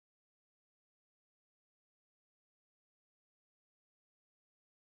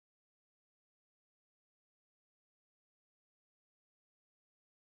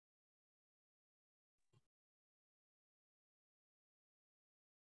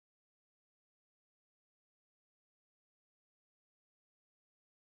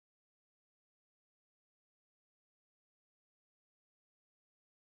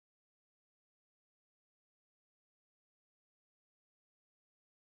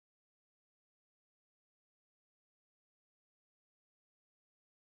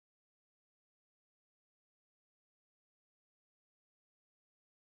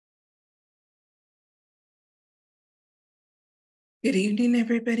Good evening,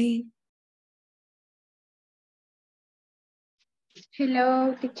 everybody.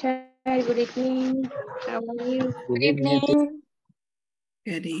 Hello, teacher. Good evening. How are you? Good evening.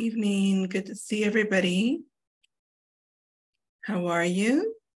 Good evening. Good to see everybody. How are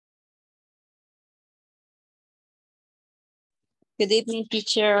you? Good evening,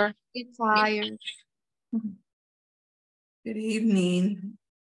 teacher. Tired. Good evening.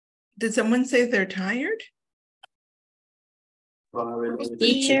 Did someone say they're tired?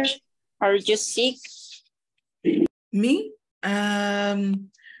 Teacher, are you sick? Me? No,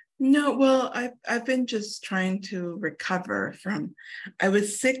 well, I've been just trying to recover from, I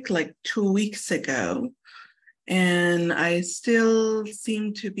was sick like 2 weeks ago, and I still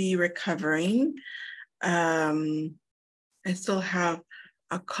seem to be recovering. I still have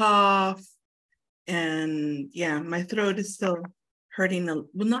a cough, and yeah, my throat is still hurting, well,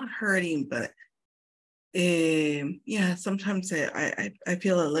 not hurting, but yeah, sometimes I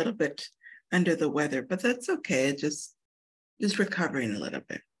feel a little bit under the weather, but that's okay. Just recovering a little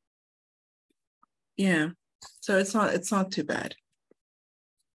bit. Yeah, so it's not too bad.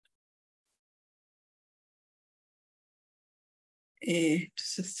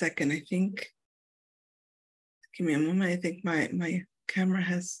 Just a second, I think. Give me a moment. I think my camera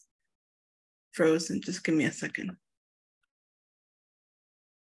has frozen. Just give me a second.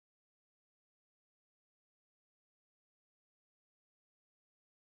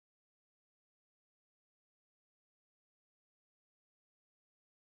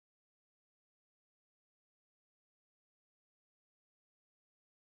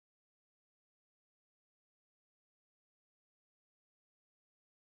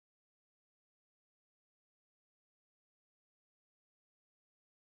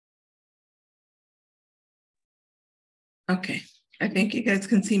 Okay, I think you guys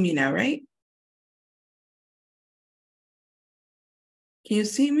can see me now, right? Can you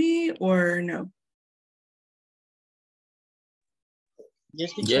see me or no?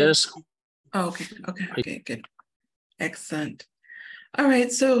 Yes. Oh, okay, good. Excellent. All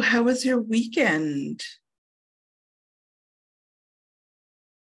right, so how was your weekend?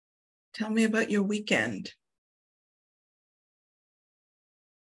 Tell me about your weekend.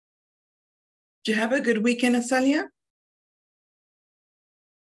 Did you have a good weekend, Asalia?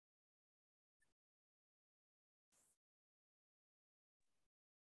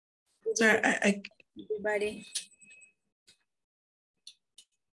 Sorry, Everybody.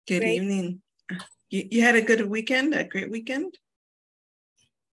 Good Great. evening. You had a good weekend, a great weekend?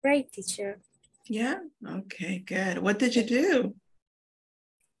 Great, teacher. Yeah, okay, good. What did you do?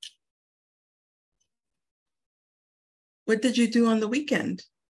 What did you do on the weekend?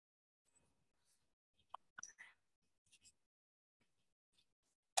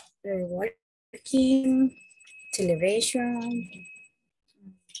 Working, celebration.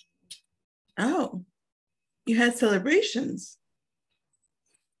 Oh, you had celebrations.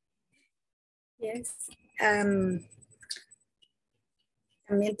 Yes. También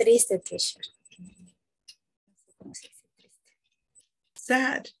triste, teacher. ¿Cómo se dice triste?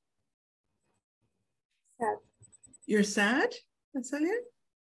 Sad. Sad. You're sad, Asalia?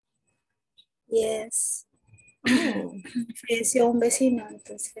 Yes. Oh. Falleció un vecino,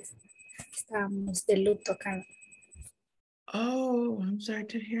 entonces estábamos de luto acá. Oh, I'm sorry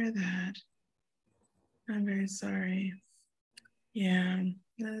to hear that. I'm very sorry. Yeah.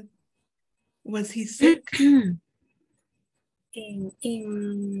 Was he sick? in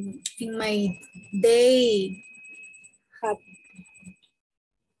my day,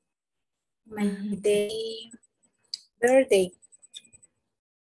 birthday.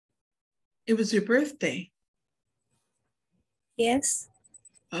 It was your birthday. Yes.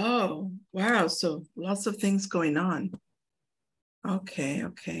 Oh, wow. So lots of things going on. Okay.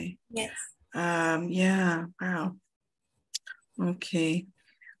 Yes. Yeah, wow. Okay.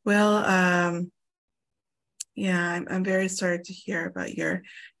 Well, yeah, I'm very sorry to hear about your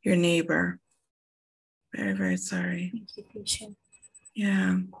neighbor. Very, very sorry.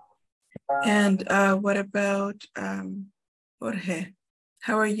 Yeah. And what about Jorge?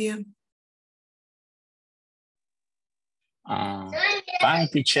 How are you? Fine,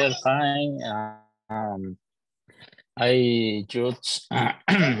 teacher, fine. I just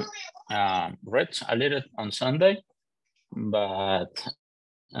read a little on Sunday, but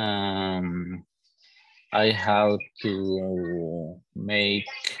I have to make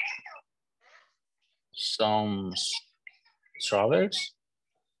some travels,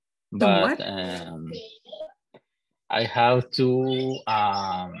 but I have to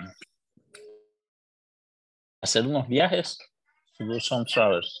hacer unos viajes, to do some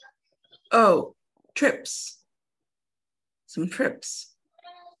travels. Oh, trips. some trips.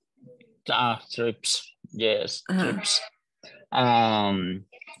 Trips. Yes, Uh-huh. trips.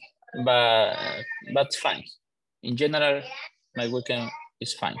 But fine. In general, my weekend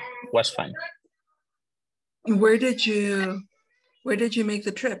is fine. Was fine. Where did you make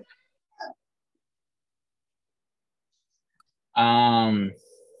the trip? Um,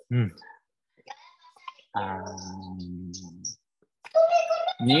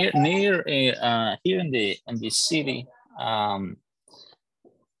 near here in the city. I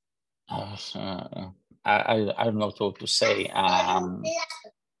don't know what to say.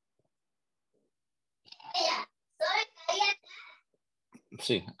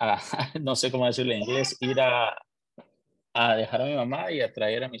 Sí, no sé cómo decirlo en inglés, ir a dejar a mi mamá y a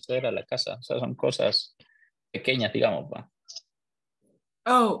traer a mi suegra a la casa. O sea, son cosas pequeñas, digamos. ¿Va?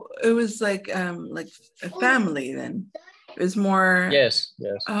 Oh, it was like a family then. It was more. Yes.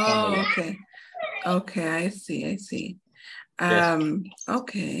 Oh, family. okay. Okay, I see. Yes.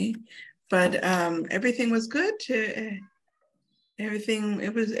 Okay. But everything was good.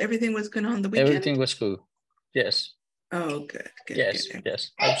 Everything was good on the weekend. Everything was good. Yes. Oh, good. Yes, Good.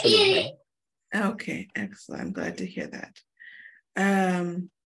 yes, absolutely. Okay, excellent. I'm glad to hear that.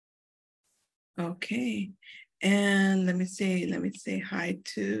 Okay. And let me say hi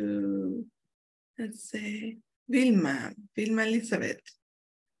to, let's say, Vilma Elizabeth.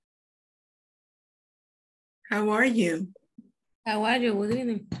 How are you? How are you? Good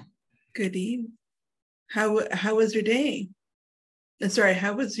evening. Good evening. How was your day? Sorry,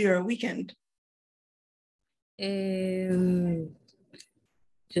 how was your weekend? Yo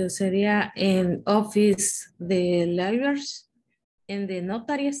sería en office de lawyers and the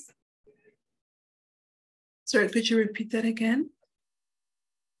notaries. Sorry, could you repeat that again?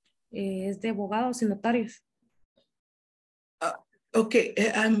 Es de abogados y notarios. Okay,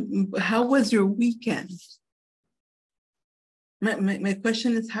 how was your weekend? My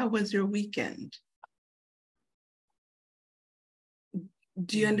question is, how was your weekend?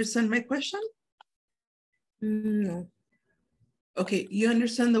 Do you understand my question? No. Okay, you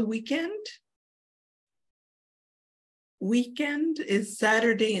understand the weekend? Weekend is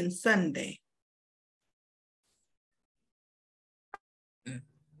Saturday and Sunday.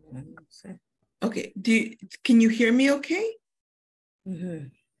 Okay, can you hear me okay?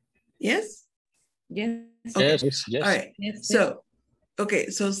 Yes? Yes. Okay. Yes. All right. Yes. So, okay,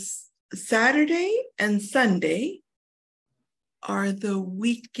 so Saturday and Sunday are the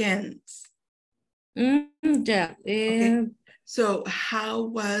weekends. Yeah. Okay. So how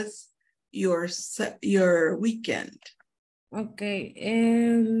was your weekend? Okay.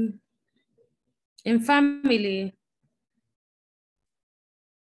 In family.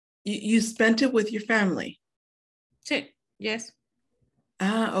 You spent it with your family? Sí. Yes.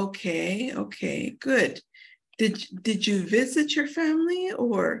 Okay, good. Did you visit your family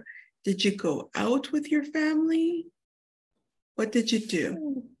or did you go out with your family? What did you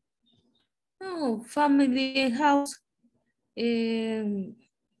do? Oh, family house. Sí,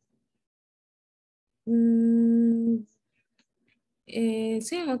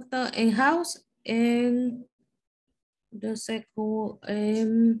 en house, yo sé cómo,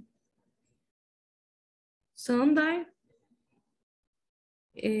 Sunday,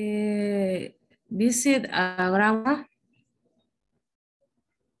 visit a grandma.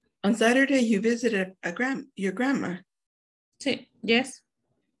 On Saturday, you visited your grandma? Sí, yes.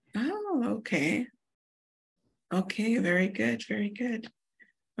 Oh, okay. Okay, very good.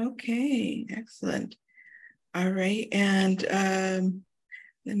 Okay, excellent. All right, and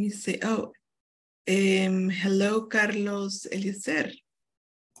let me see. Oh, hello, Carlos Eliezer.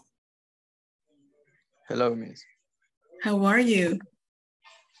 Hello, Miss. How are you?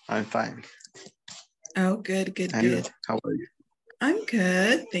 I'm fine. Oh, good. And you, how are you? I'm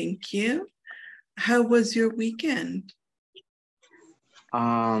good, thank you. How was your weekend?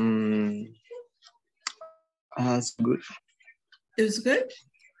 Good. It was good?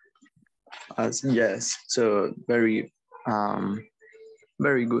 Yes, so very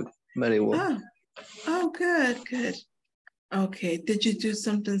good, very well. Oh, good. Okay, did you do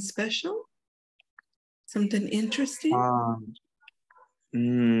something special? Something interesting?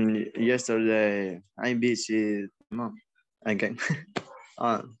 Yesterday I visited mom again.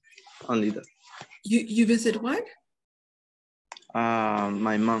 Only that. You visit what?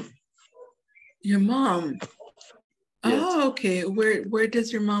 My mom. Your mom? Yes. Oh, okay. Where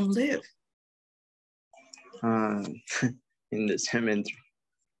does your mom live? In the cemetery.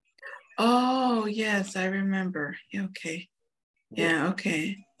 Oh, yes, I remember. Okay. Yeah,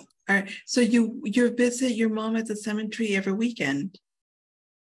 okay. All right. So you visit your mom at the cemetery every weekend?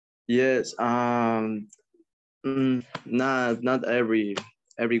 Yes. Not every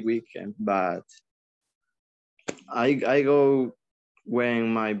weekend, but I go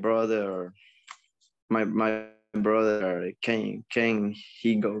when my brother can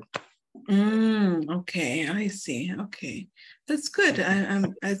he go. Okay, I see. Okay, that's good.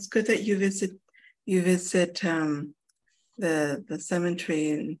 It's good that you visit the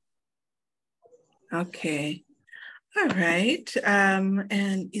cemetery. And okay, all right.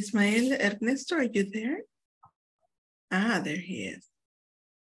 And Ismael Ernesto, are you there? Ah, there he is.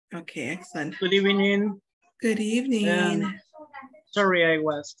 Okay, excellent. Good evening. Good evening. Sorry, I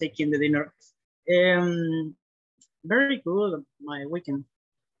was taking the dinner. Very good, my weekend.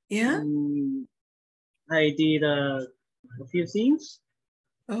 Yeah. I did a few things.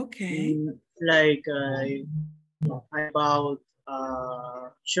 Okay. Like I bought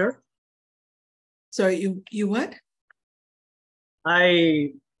a shirt. So you what?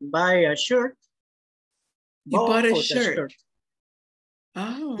 I buy a shirt. You bought a shirt.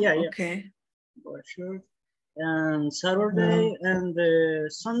 Oh, yeah. Okay. Bought a shirt. And Saturday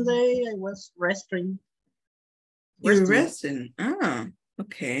and Sunday I was resting. You were resting. Ah,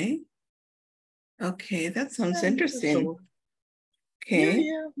 okay. Okay, that sounds interesting. So, okay.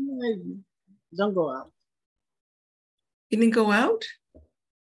 Yeah, I don't go out. You didn't go out?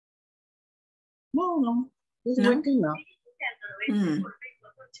 No. This No? weekend, no.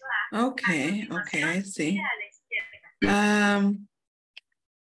 Okay, I see.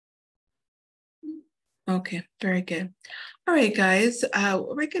 Okay, very good. All right, guys,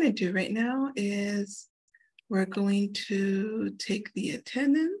 what we're going to do right now is we're going to take the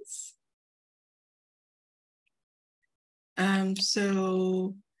attendance.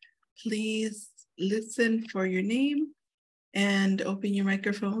 So please listen for your name and open your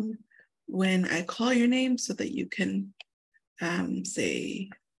microphone when I call your name so that you can say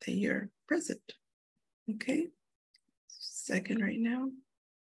that you're present. Okay, second right now.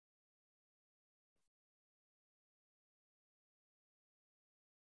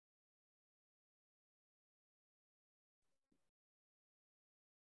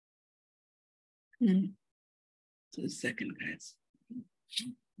 So a second, guys.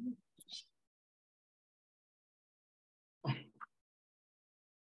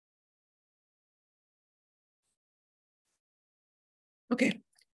 Okay,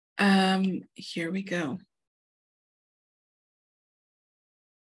 here we go.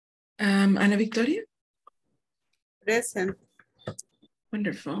 Ana Victoria? Present.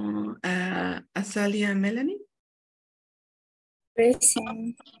 Wonderful. Azalia Melanie?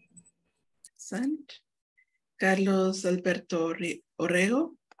 Present. Excellent. Carlos Alberto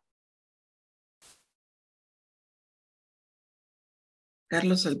Orrego?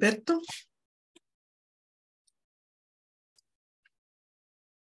 Carlos Alberto?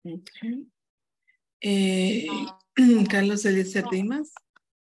 Okay. Carlos Eliezer Dimas?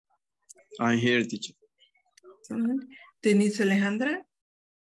 I'm here, teacher. Excellent. Denise Alejandra?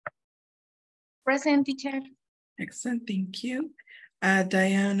 Present, teacher. Excellent, thank you.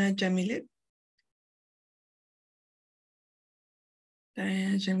 Diana Jamilet?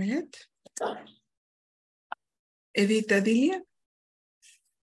 Diana Jamilet? Edith Adilia?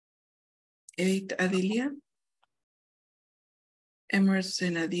 Edith Adilia?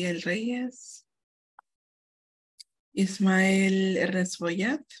 Emerson Adiel Reyes? Ismael Ernest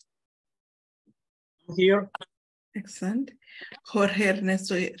Boyat? Here. Excellent. Jorge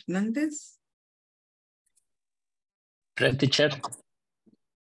Ernesto Hernández? Present, teacher.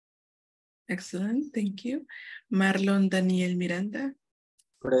 Excellent, thank you. Marlon Daniel Miranda?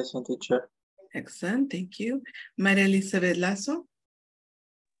 Present, teacher. Excellent, thank you. María Elizabeth Lazo?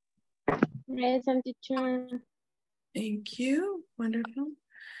 Present, teacher. Thank you, wonderful.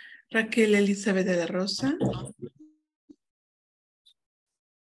 Raquel Elizabeth de la Rosa?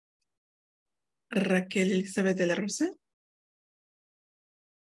 Raquel Elizabeth de la Rosa?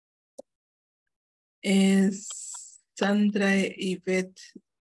 Es Sandra Yvette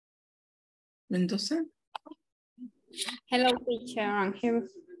Mendoza? Hello, teacher. I'm here.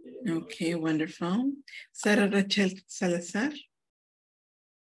 Okay, wonderful. Sara Rachel Salazar?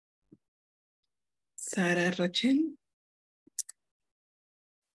 Sara Rachel?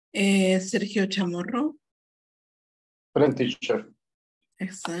 Sergio Chamorro? Present, teacher.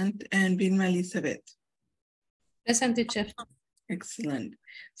 Excellent. And Vilma Elizabeth? Present, teacher. Excellent.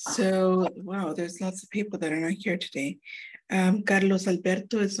 So, wow, there's lots of people that are not here today. Carlos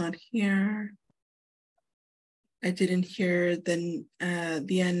Alberto is not here. I didn't hear the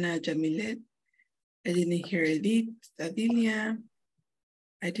Diana Jamilet. I didn't hear Edith Adilia.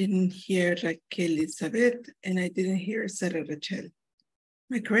 I didn't hear Raquel Elizabeth, and I didn't hear Sarah Rachel.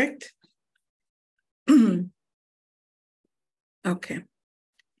 Am I correct? Okay.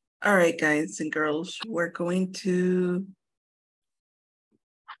 All right, guys and girls, we're going to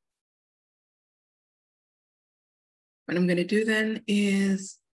what I'm going to do then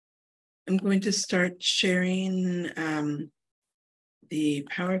is I'm going to start sharing the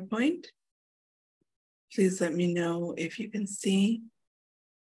PowerPoint. Please let me know if you can see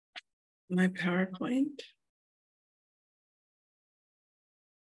my PowerPoint.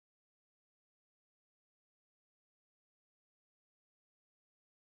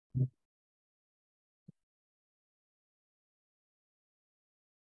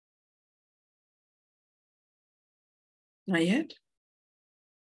 Not yet?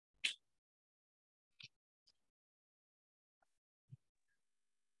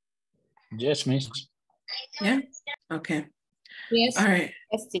 Yes, miss. Yeah? Okay. Yes. All right.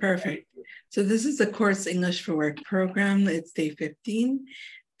 Yes, teacher. Perfect. So this is the course English for Work program. It's day 15.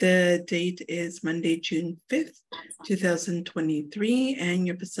 The date is Monday, June 5th, 2023, and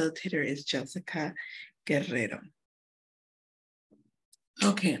your facilitator is Jessica Guerrero.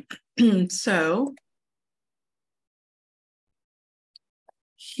 Okay, so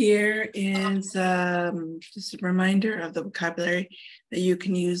here is just a reminder of the vocabulary that you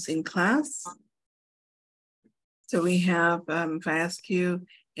can use in class. So we have, if I ask you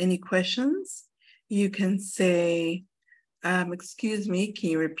any questions, you can say, excuse me, can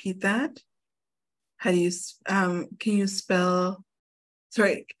you repeat that? How do you, can you spell,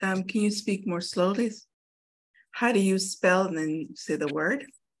 sorry, can you speak more slowly? How do you spell and then say the word?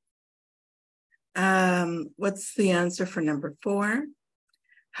 What's the answer for number 4?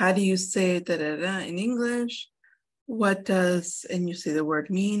 How do you say da-da-da in English? What does, and you say the word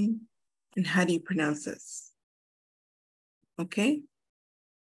mean? And how do you pronounce this? Okay.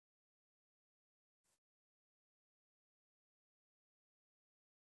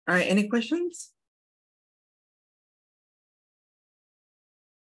 All right, any questions?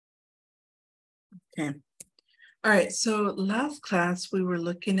 Okay. All right, so last class we were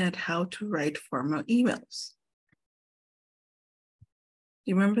looking at how to write formal emails.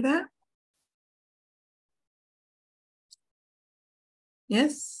 Do you remember that?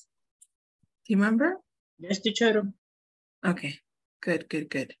 Yes? Do you remember? Yes, teacher. Okay, good, good,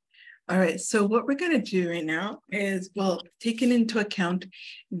 good. All right, so what we're gonna do right now is, well, taking into account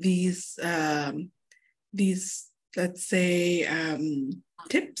these, let's say,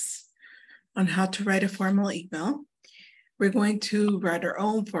 tips on how to write a formal email, we're going to write our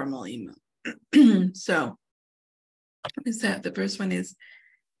own formal email. So, what is that? The first one is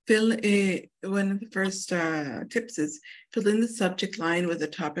one of the first tips is fill in the subject line with a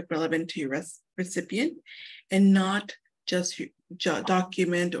topic relevant to your recipient and not just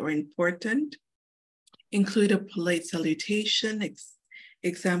document or important. Include a polite salutation,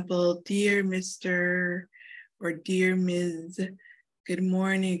 example, dear Mr. or dear Ms., good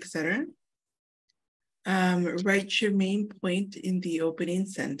morning, etc. Write your main point in the opening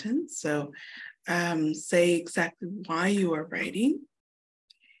sentence. So say exactly why you are writing.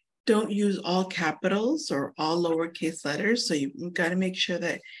 Don't use all capitals or all lowercase letters. So you've got to make sure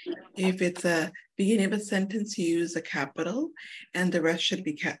that if it's a beginning of a sentence, you use a capital and the rest should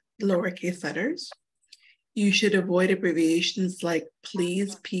be lowercase letters. You should avoid abbreviations like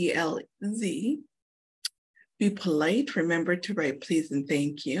please, PLZ. Be polite. Remember to write please and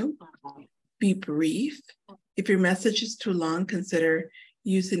thank you. Be brief. If your message is too long, consider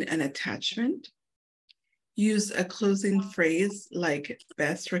using an attachment. Use a closing phrase like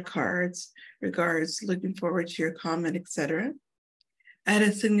best regards, looking forward to your comment, etc. Add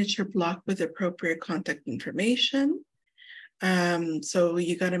a signature block with appropriate contact information. So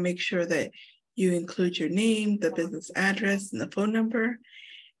you got to make sure that you include your name, the business address, and the phone number.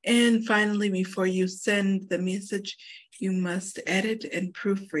 And finally, before you send the message, you must edit and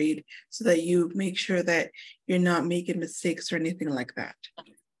proofread so that you make sure that you're not making mistakes or anything like that.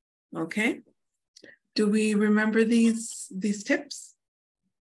 Okay? Do we remember these tips?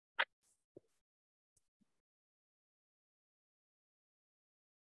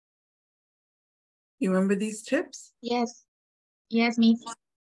 You remember these tips? Yes. Yes, miss.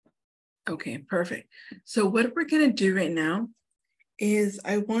 Okay, perfect. So what we're going to do right now is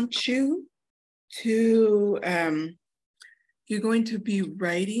I want you to, you're going to be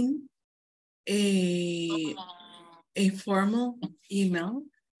writing a formal email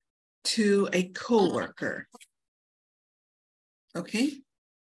to a coworker. Okay?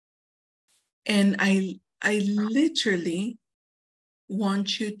 And I literally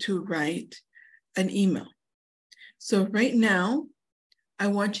want you to write an email. So right now, I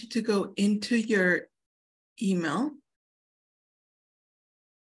want you to go into your email.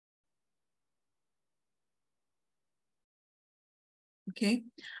 Okay,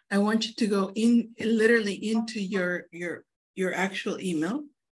 I want you to go in literally into your actual email.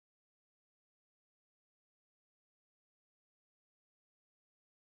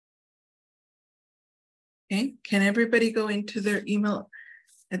 Okay, can everybody go into their email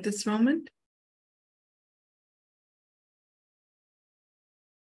at this moment?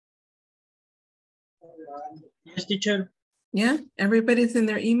 Yes, teacher. Yeah, everybody's in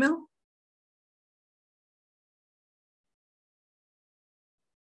their email?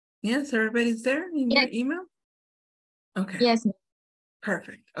 Yes, everybody's there in your email? Okay. Yes.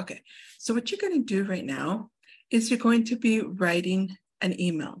 Perfect. Okay. So what you're going to do right now is you're going to be writing an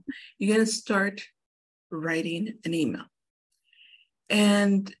email. You're going to start writing an email.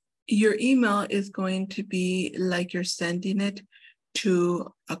 And your email is going to be like you're sending it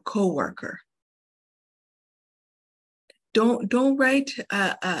to a coworker. Don't write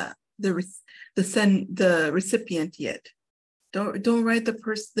the recipient yet. Don't write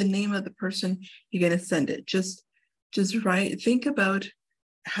the name of the person you're going to send it. Just write, think about,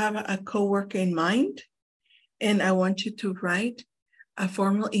 have a coworker in mind, and I want you to write a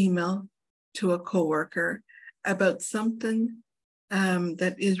formal email to a coworker about something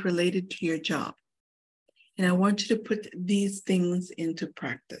that is related to your job. And I want you to put these things into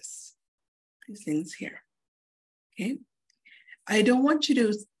practice, these things here, okay? I don't want you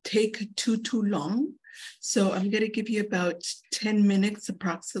to take too long. So I'm going to give you about 10 minutes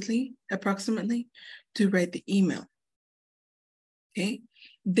approximately to write the email. Okay,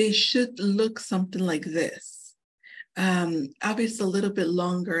 they should look something like this. Obviously a little bit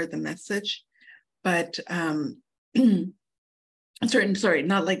longer, the message, but sorry,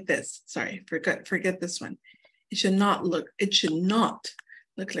 not like this. Sorry, forget this one. It should not look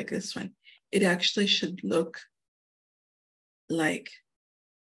like this one. It actually should look like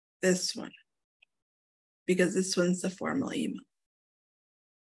this one, because this one's a formal email.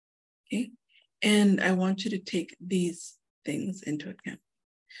 Okay, and I want you to take these things into account.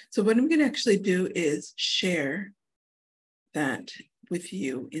 So what I'm going to actually do is share that with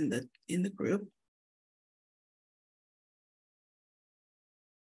you in the group.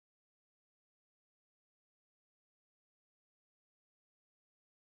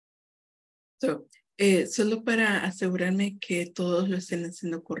 So, solo para asegurarme que todos lo estén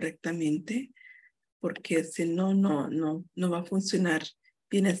haciendo correctamente, porque si no, no va a funcionar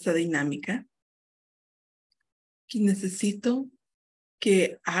bien esta dinámica. Necesito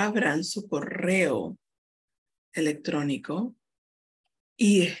que abran su correo electrónico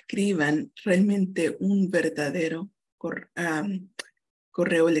y escriban realmente un verdadero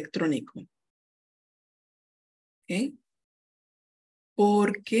correo electrónico. ¿Ok?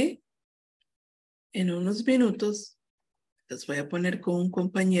 Porque en unos minutos los voy a poner con un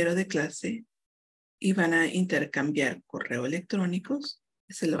compañero de clase y van a intercambiar correo electrónicos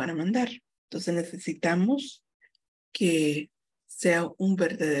y se lo van a mandar. Entonces necesitamos que sea un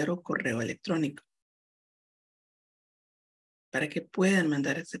verdadero correo electrónico para que puedan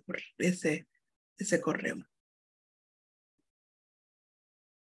mandar ese correo.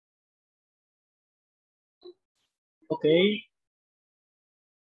 Okay.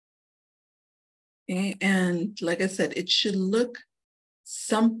 And like I said, it should look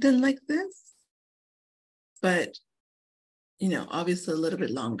something like this, but, you know, obviously a little bit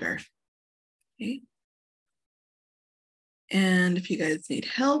longer. Okay. And if you guys need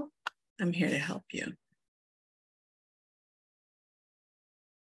help, I'm here to help you.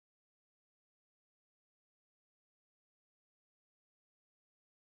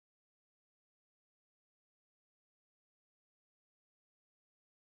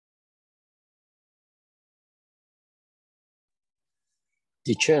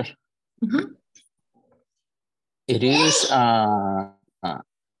 Teacher, Mm-hmm. it is a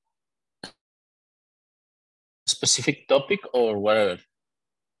specific topic or whatever?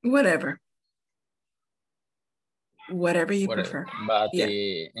 Whatever you prefer. But yeah.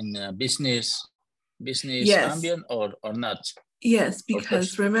 In business Yes. ambient or not? Yes,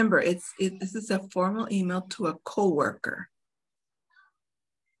 because remember, this is a formal email to a coworker.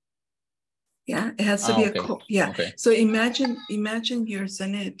 Yeah, it has to be okay. Okay. So imagine you're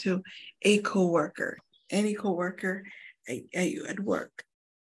sending it to a coworker, any coworker at work.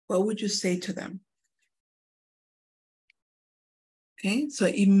 What would you say to them? Okay, so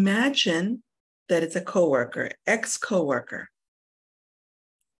imagine that it's a coworker, ex-coworker.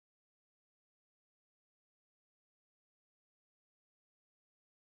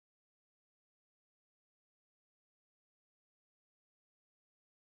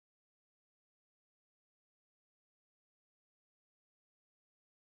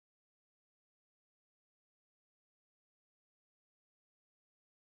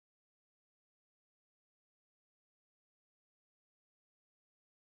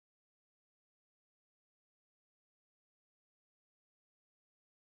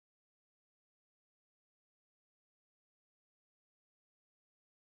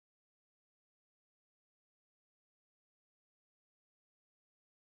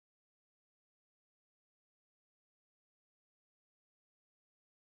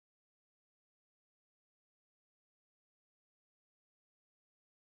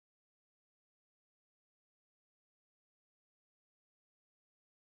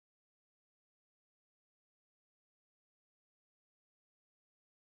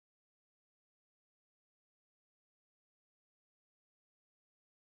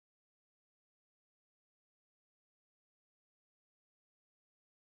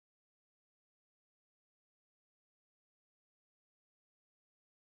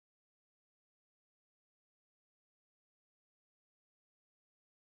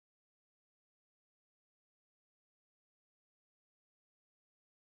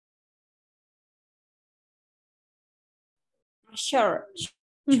 Sure.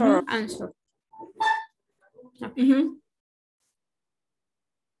 Mhm. Sure answer. Mhm.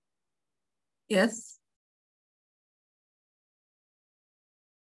 Yes.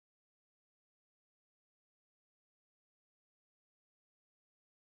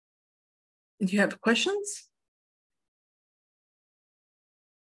 Do you have questions?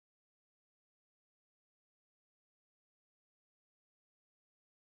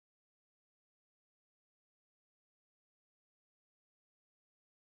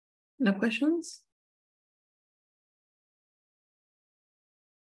 No questions?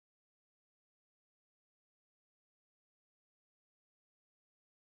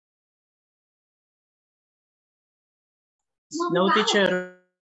 No, teacher.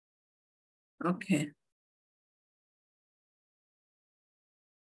 Okay.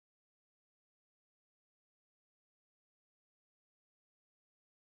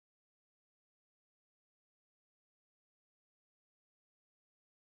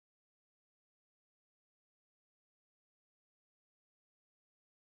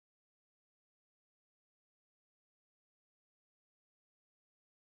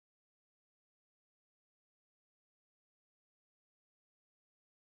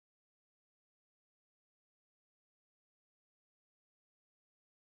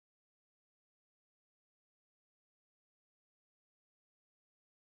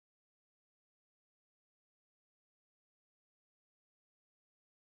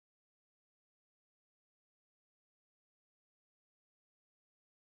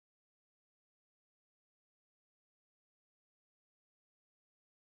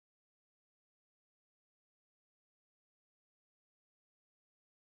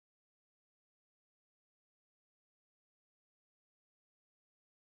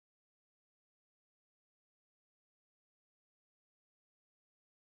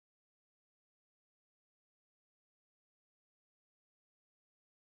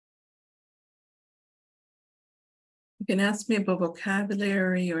 You can ask me about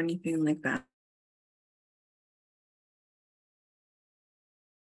vocabulary or anything like that.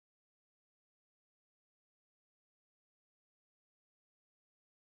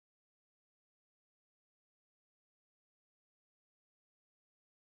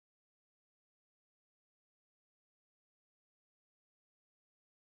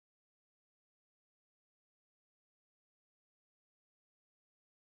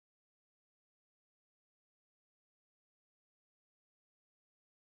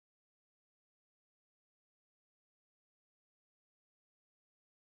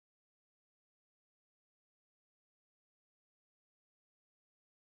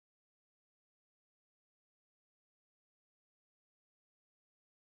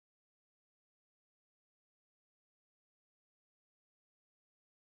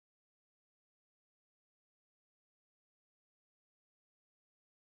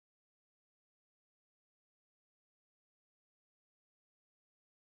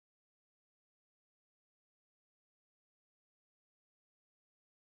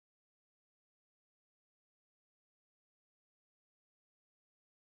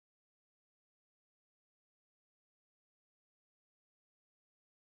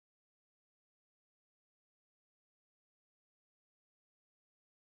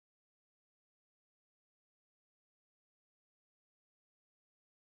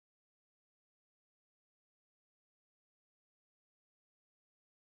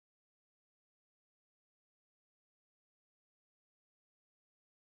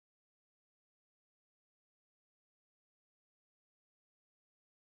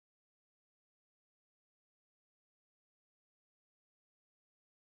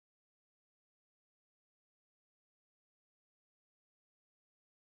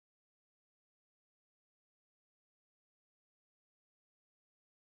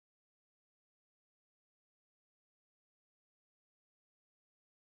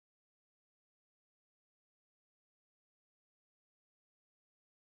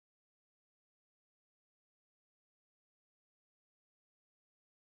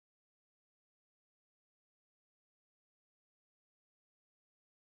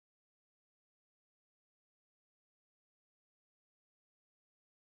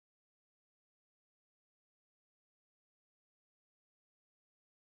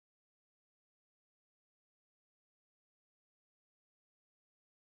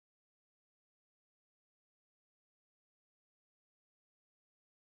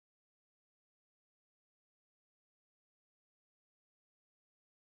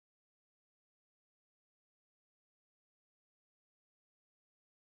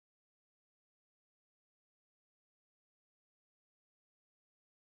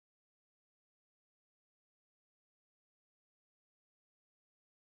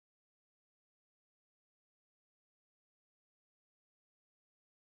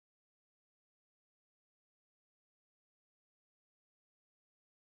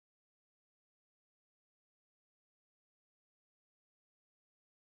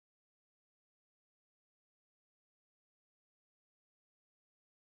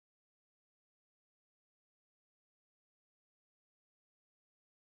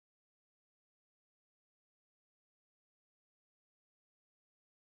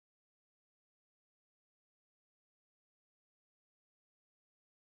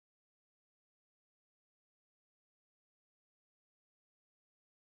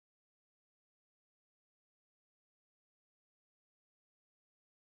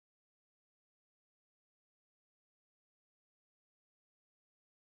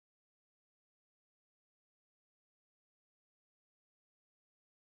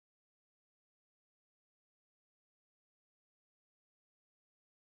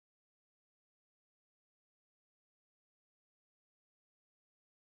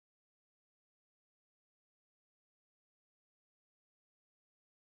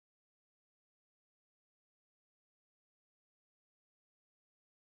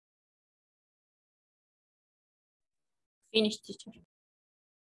 Finish, teacher.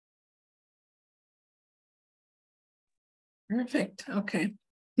 Perfect. Okay.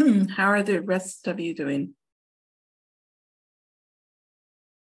 How are the rest of you doing?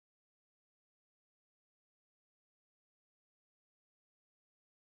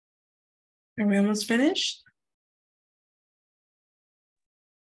 Are we almost finished?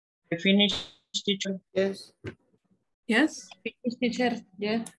 I finished, teacher. Yes. Yes? Teacher,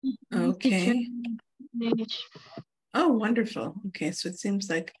 yeah. Okay. Oh, wonderful. Okay, so it seems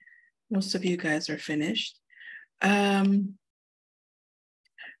like most of you guys are finished.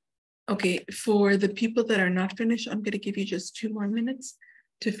 Okay, for the people that are not finished, I'm going to give you just 2 more minutes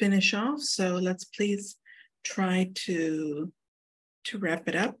to finish off. So let's please try to wrap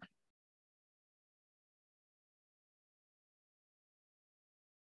it up.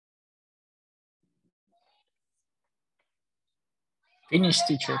 Finish,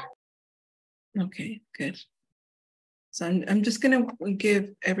 teacher. Okay, good. So I'm just going to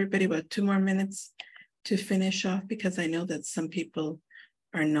give everybody about 2 more minutes to finish off because I know that some people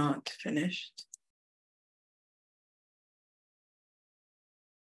are not finished.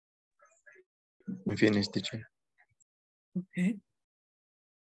 I'm finished, teacher. Okay.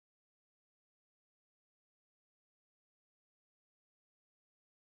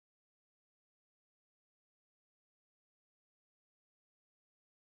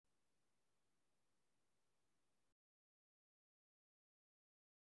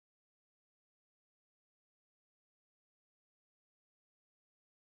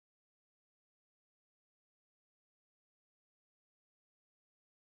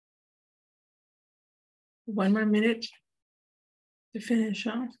 One more minute to finish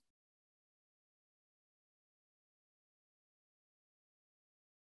off.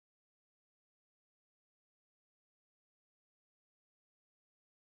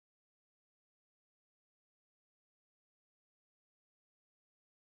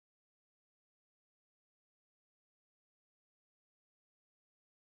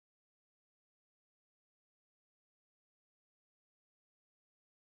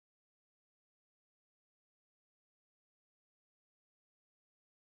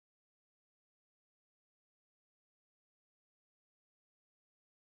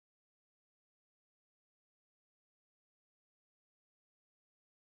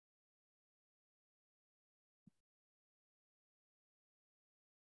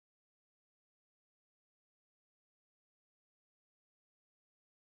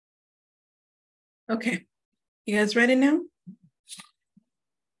 Okay, you guys ready now?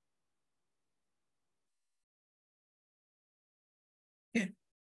 Okay.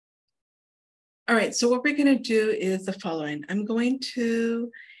 All right, so what we're going to do is the following. I'm going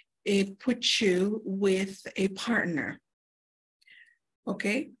to put you with a partner.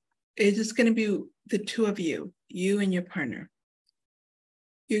 Okay, it's just going to be the 2 of you, you and your partner.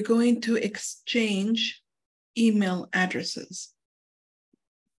 You're going to exchange email addresses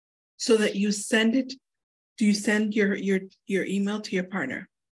so that you send it. Do you send your email to your partner?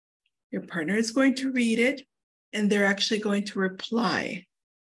 Your partner is going to read it, and they're actually going to reply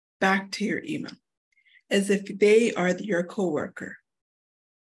back to your email as if they are your coworker.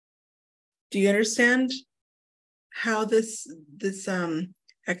 Do you understand how this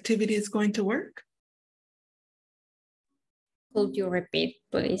activity is going to work? Could you repeat,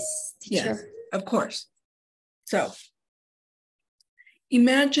 please, teacher? Yes, of course. So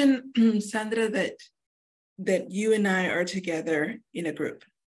imagine, Sandra, that you and I are together in a group.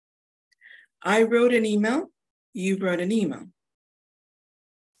 I wrote an email, you wrote an email,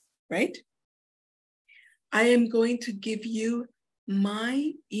 right? I am going to give you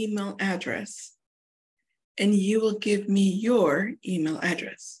my email address, and you will give me your email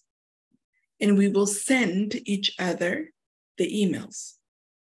address. And we will send each other the emails.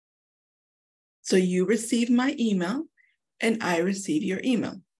 So you receive my email, and I receive your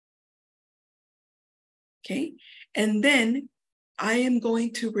email. Okay, and then I am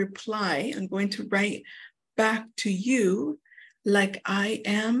going to reply, I'm going to write back to you like I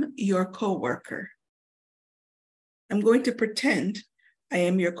am your coworker. I'm going to pretend I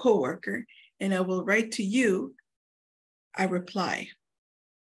am your coworker, and I will write to you a reply.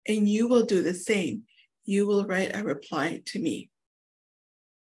 And you will do the same. You will write a reply to me.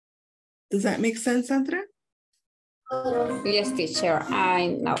 Does that make sense, Sandra? Yes, teacher, I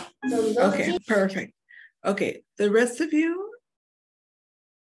know. Okay, perfect. Okay, the rest of you,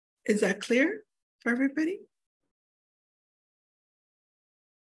 is that clear for everybody?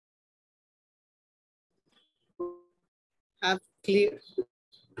 Clear.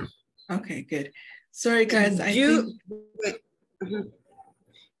 Okay, good. Sorry, guys.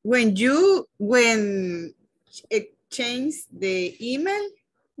 When change the email,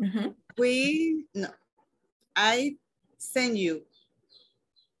 Mhm. I send you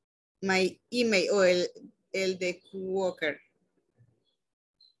my email o el de Walker.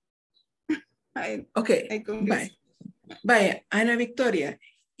 Okay, I confused. bye, Ana Victoria.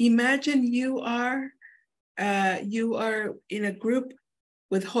 Imagine you are in a group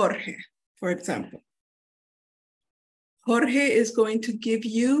with Jorge, for example. Jorge is going to give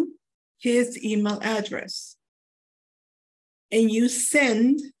you his email address. And you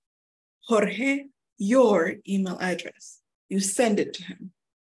send Jorge your email address. You send it to him.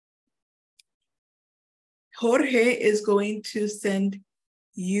 Jorge is going to send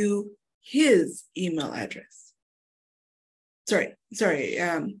you his email address. His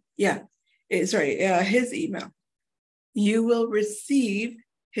email. You will receive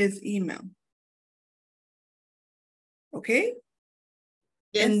his email. Okay?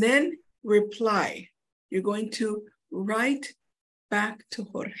 Yes. And then reply. You're going to write back to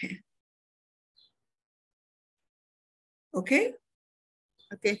Jorge. Okay?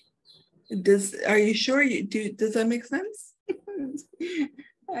 Okay. Are you sure does that make sense?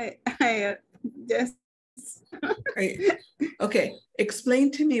 Yes. Right. Okay,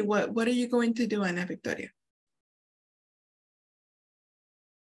 explain to me what are you going to do, Ana Victoria?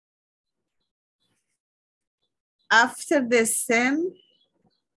 After the send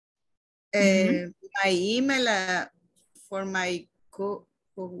my email for my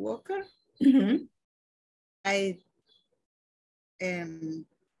co-worker, I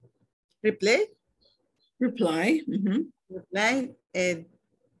reply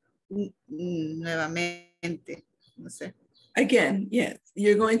nuevamente. No sé. Again, yes,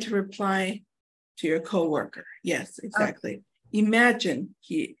 you're going to reply to your coworker. Yes, exactly. Imagine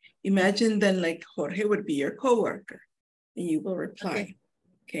then like Jorge would be your coworker and you will reply.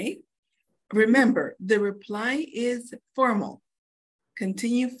 Okay. Remember, the reply is formal.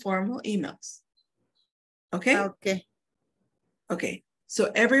 Continue formal emails. Okay? Okay. Okay.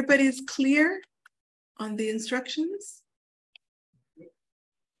 So everybody's clear on the instructions?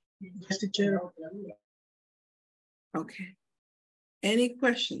 Yes, teacher. Okay. Any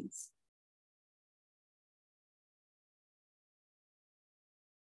questions?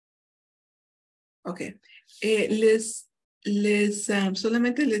 Okay.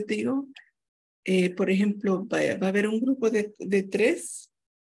 Solamente les digo, por ejemplo, va a haber un grupo de 3,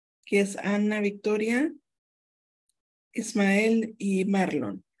 que es Ana, Victoria, Ismael y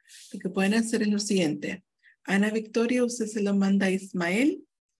Marlon. Lo que pueden hacer es lo siguiente. Ana Victoria, usted se lo manda a Ismael.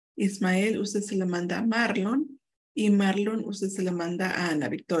 Ismael, usted se lo manda a Marlon. Y Marlon, usted se lo manda a Ana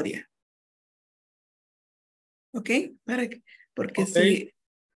Victoria. ¿Ok? Porque sí.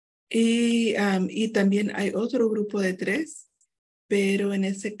 Y también hay otro grupo de 3, pero en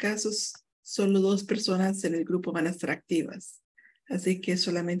ese caso solo 2 personas en el grupo van a estar activas. Así que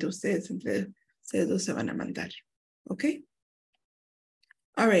solamente entre ustedes 2 se van a mandar. ¿Ok?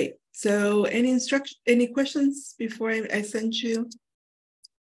 All right. So any questions before I send you?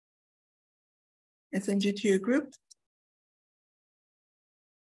 I send you to your group?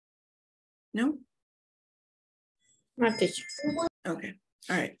 No? No, teacher. Okay.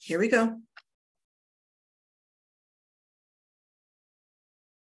 All right. Here we go.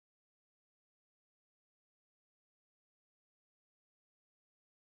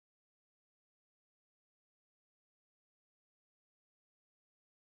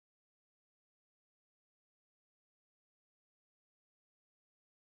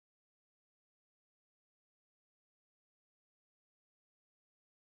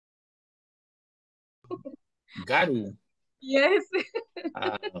 Garu. Yes,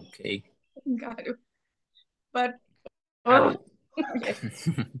 Okay. got it. But Garu. yes.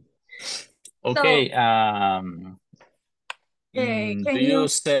 Okay. Can do you? you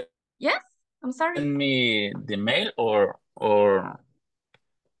send Yes, I'm sorry. me the mail or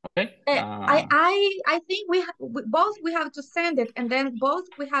okay? I think we both we have to send it, and then both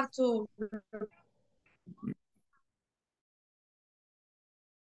we have to.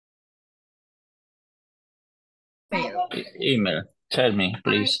 Email. Tell me,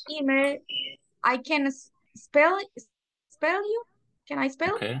 please. Email. I can spell you. Can I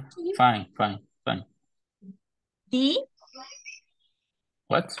spell Okay. to you? Fine. D.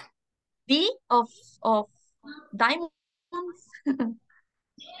 What? D of diamonds.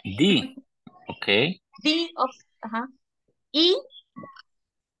 D. Okay. D of E.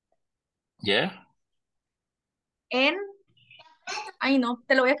 Yeah. N. Ay, no,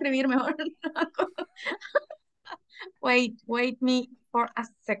 te lo voy a escribir mejor. Wait me for a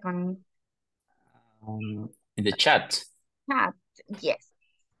second. In the chat. Chat, yes.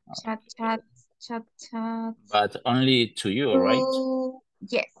 Chat. Chat, chat. But only to you, right?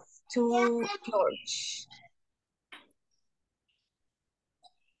 Yes, to George.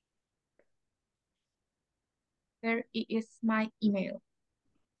 There is my email.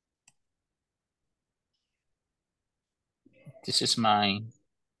 This is mine.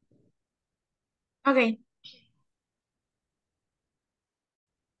 Okay.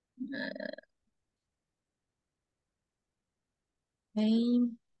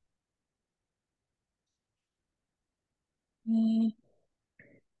 Name.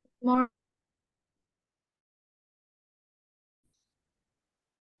 More.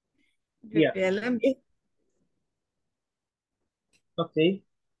 Yeah. Ya la envié. Okay.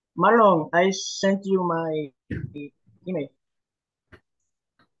 Marlon, I sent you my email.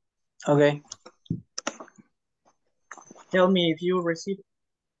 Okay. Tell me if you received.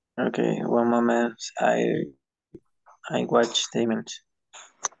 Okay. One moment. I watch the emails.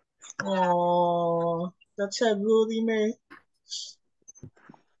 Oh, that's a good email.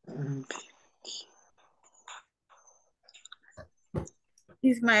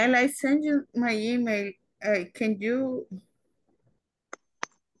 Ismael, I sent you my email. Can you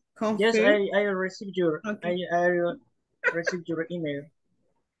Yes, confirm? I received your Okay. I received your email.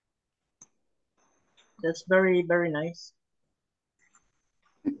 That's very, very nice.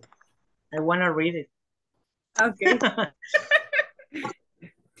 I wanna read it. Okay.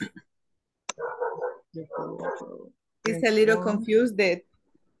 He's a little confused the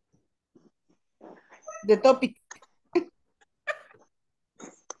topic.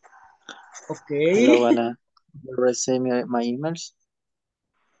 Okay. Hello, Anna. You receive my emails?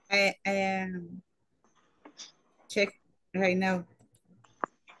 I check right now.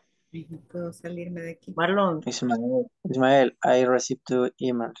 Ay, no puedo salirme de aquí. Marlon. Ismael, I received 2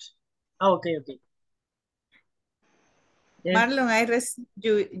 emails. Oh, okay, okay. Then, Marlon, I received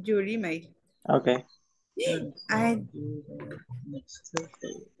your email. Okay. I next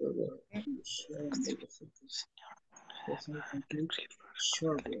Thursday, we will share the complete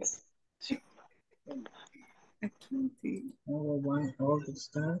short list. accounting. All the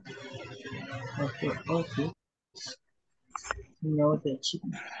staff of the office know the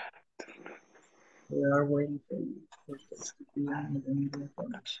achievement. We are waiting for you for this to be on the media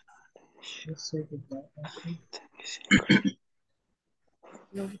phone. Let's say goodbye.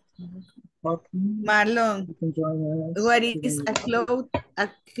 Okay. Marlon, You can join us. what is a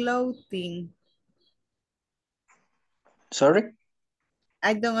clothing? Sorry?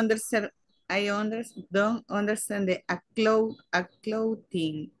 I don't understand. Don't understand a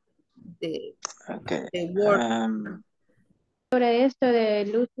clothing. The Okay. word. Sobre esto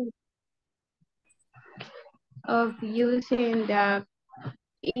del uso of using the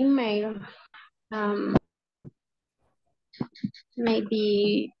email,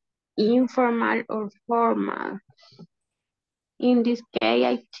 maybe informal or formal. In this case,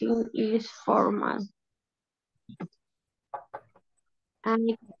 I think it's formal.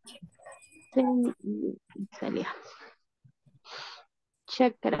 And then, Celia,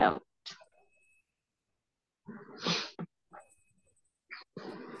 check it out.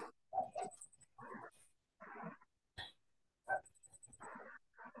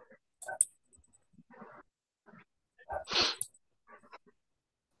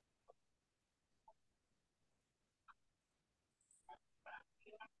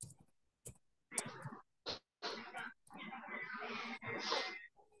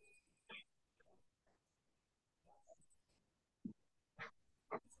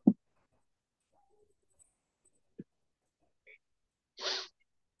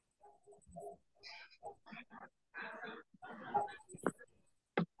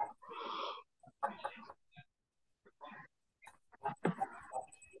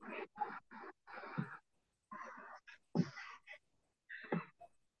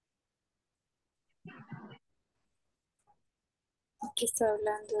 Aquí está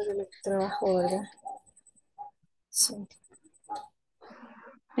hablando de lo que trabajo, ¿verdad? Sí.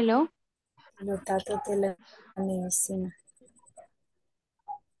 Hello? Los datos de la medicina.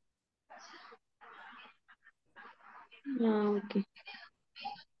 Okay.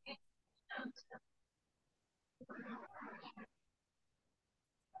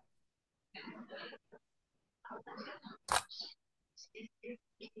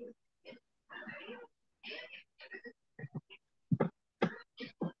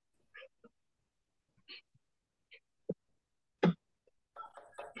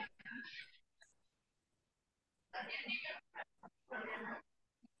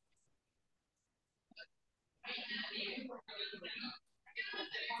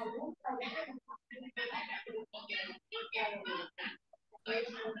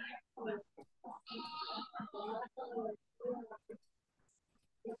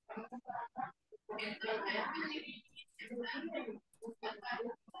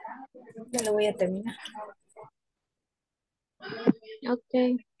 Ya lo voy a terminar.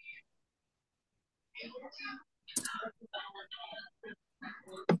 Okay.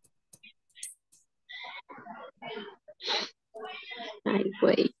 I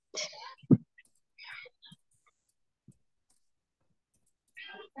wait.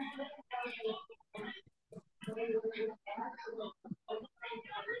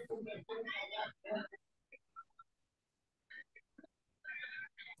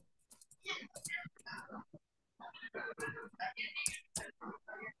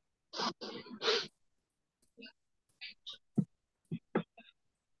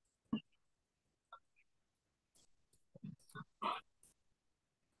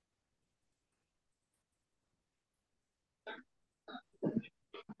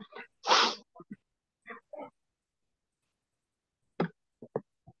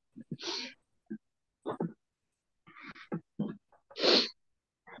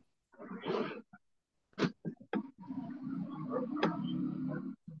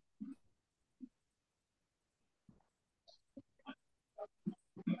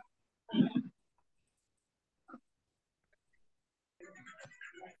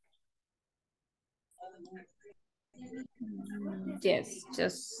 Yes,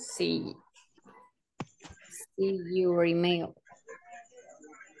 just see your email.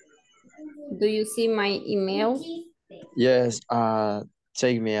 Do you see my email? Yes,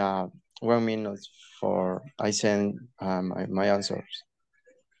 take me 1 minute for I send my answers.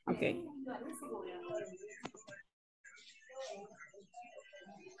 Okay.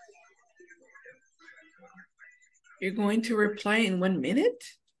 You're going to reply in 1 minute?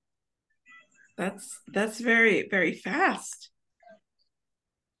 That's very, very fast.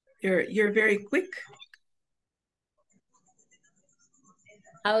 You're very quick.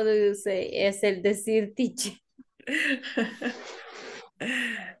 How do you say? Es el decir, teacher.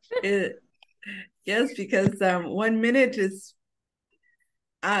 Yes, because 1 minute is,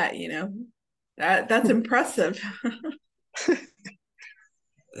 you know, that's impressive.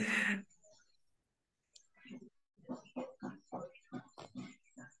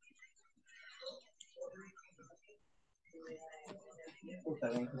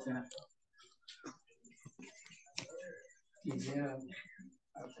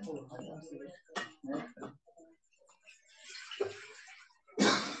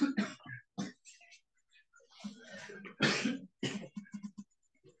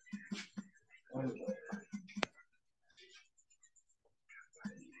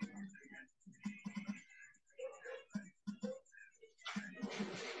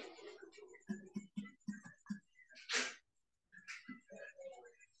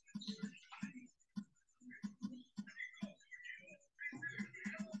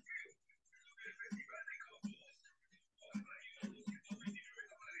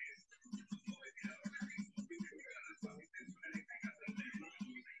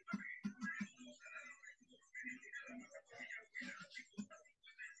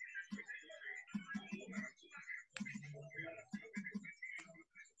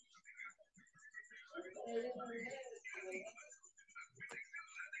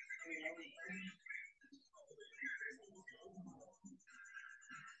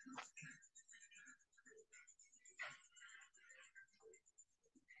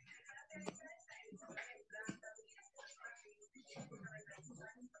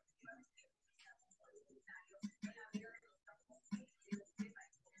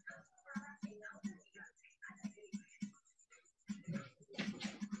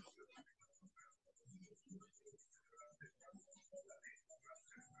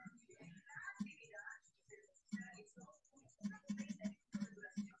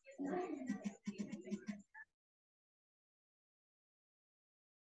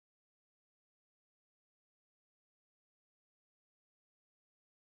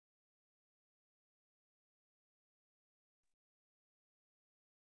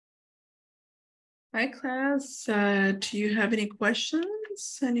 Hi, class. Do you have any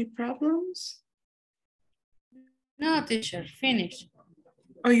questions? Any problems? No, teacher, finish.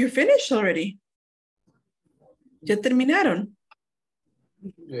 Oh, you're finished already. ¿Ya terminaron?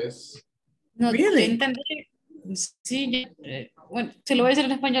 Yes. No, Really? yo entendí, sí, bueno, se lo voy a decir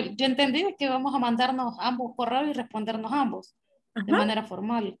en español. Yo entendí que vamos a mandarnos ambos correos y respondernos ambos de manera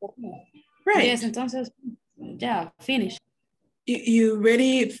formal. Right. Yes, entonces, ya, finish. You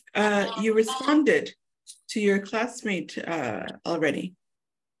already, you responded to your classmate already.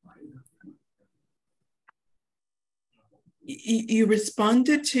 You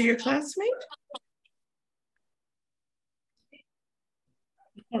responded to your classmate?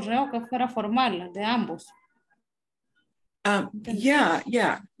 correo que fuera formal de ambos. Yeah,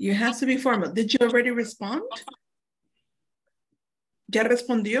 you have to be formal. Did you already respond? ¿Ya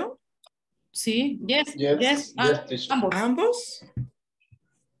respondió? Sí, yes. teacher. Ambos. ¿Ambos?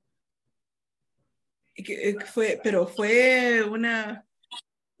 Pero fue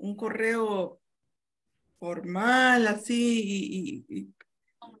un correo formal así y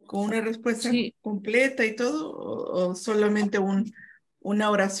con una respuesta completa y todo, o solamente una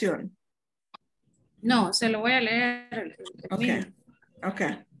oración. No, se lo voy a leer. Okay.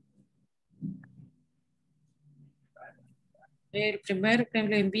 El primero que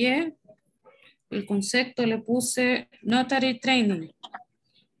le envié, el concepto le puse notary training.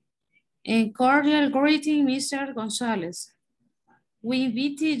 And cordial greeting, Mr. Gonzalez. We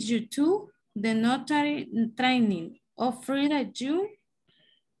invited you to the notary training offered June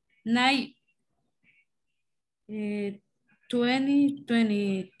 9,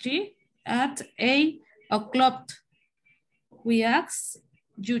 2023 at 8 o'clock. We ask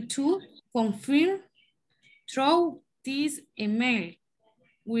you to confirm through this email.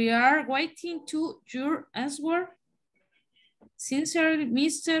 We are waiting to your answer. Sincerely,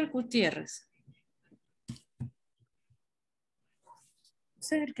 Mr. Gutiérrez.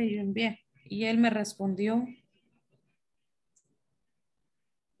 Ese es el que yo envié. Y él me respondió.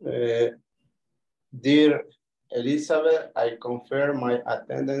 Dear Elizabeth, I confirm my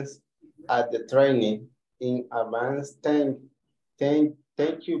attendance at the training in advance. Thank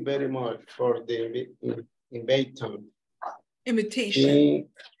you very much for the invitation.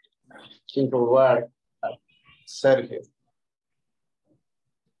 In lugar, Sergio.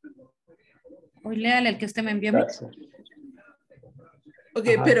 Hoy léale el que usted me envió a mí. Ok,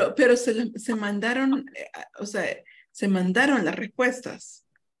 pero se mandaron, o sea, se mandaron las respuestas.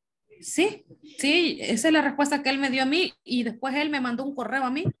 Sí, esa es la respuesta que él me dio a mí y después él me mandó un correo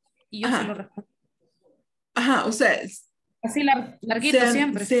a mí y yo se lo respondí. O sea. Así larguito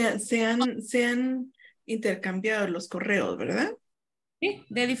siempre. Se han intercambiado los correos, ¿verdad? Sí,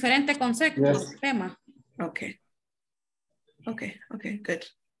 de diferentes conceptos, temas. Okay, good.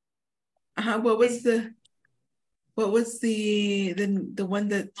 What was the one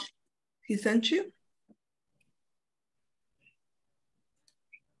that he sent you?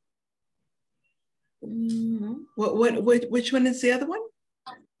 Which one is the other one?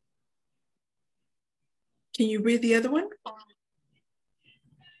 Can you read the other one?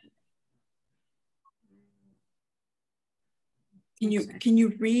 Can you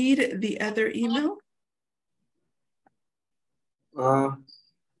read the other email? My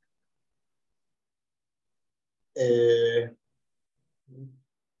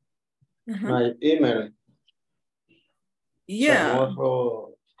email. Yeah.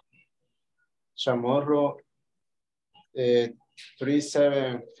 Chamorro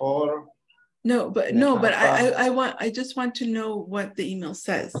 374. No, but I just want to know what the email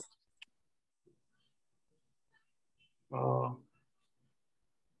says.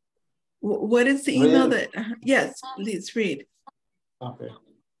 What is the email that? Yes, please read. Okay.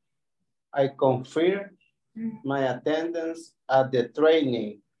 I confirm my attendance at the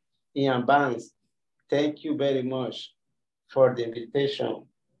training in advance. Thank you very much for the invitation.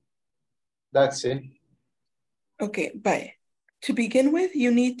 That's it. Okay, bye. To begin with,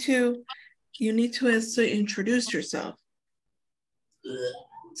 you need to introduce yourself.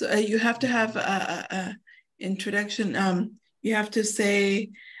 So you have to have a introduction. You have to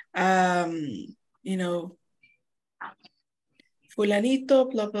say, fulanito,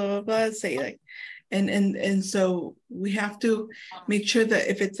 blah, blah, blah, blah, say like, and so we have to make sure that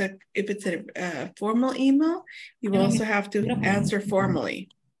if it's a formal email, you also have to answer formally.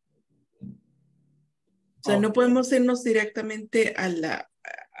 So no podemos irnos directamente al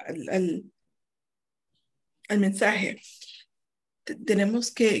mensaje.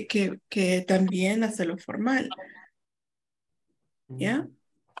 Tenemos que también hacerlo formal. Yeah?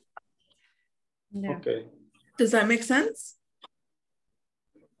 Okay. Does that make sense?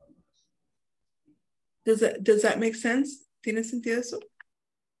 Does that make sense? ¿Tiene sentido eso?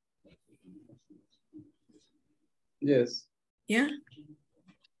 Yes. Yeah?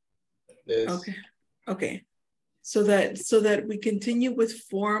 Yes. Okay. So that we continue with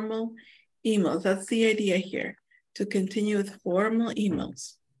formal emails. That's the idea here, to continue with formal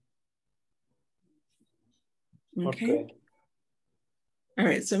emails. Okay. All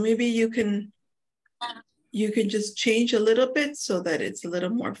right, so maybe you can just change a little bit so that it's a little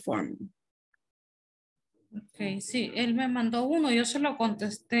more formal. Ok, sí, él me mandó uno, yo se lo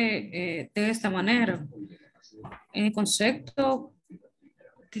contesté de esta manera. En el concepto,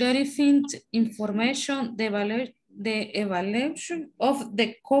 clarifying information, the the evaluation of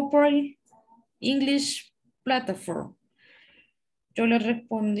the corporate English platform. Yo le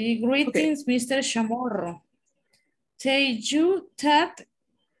respondí, greetings, Mr. Chamorro. Tell you that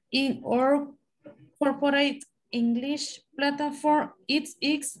in our corporate English platform, it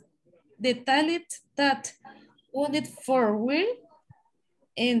is the talent that wanted for will,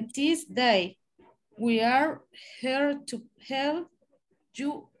 and this day we are here to help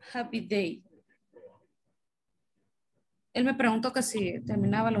you happy day. Él me preguntó que si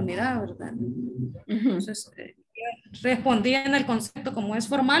terminaba la unidad, ¿verdad? Entonces, respondí en el concepto como es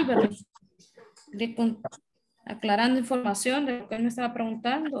formal, ¿verdad? Aclarando información de lo que él me estaba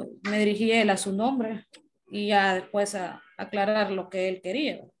preguntando, me dirigí él a su nombre y ya después a aclarar lo que él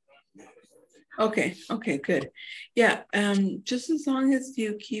quería. Okay, good. Yeah, just as long as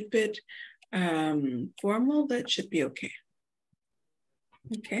you keep it formal, that should be okay.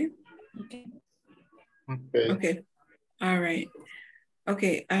 Okay. All right.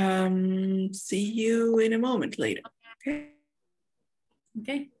 Okay, see you in a moment later.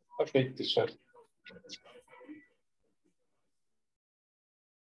 Okay, teacher.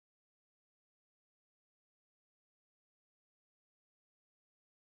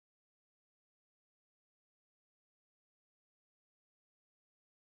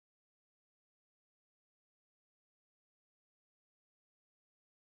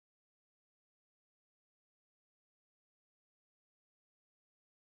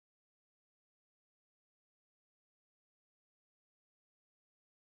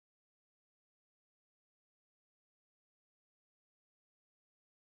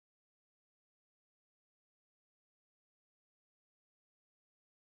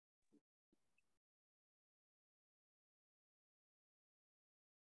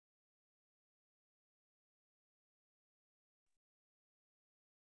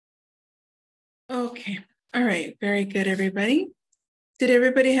 Okay, all right, very good, everybody. Did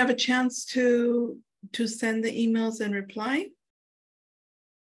everybody have a chance to send the emails and reply?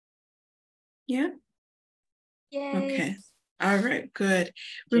 Yeah? Yes. Okay, all right, good.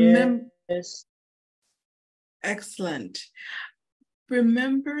 Remember, Yes. Excellent.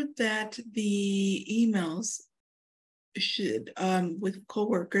 Remember that the emails should, with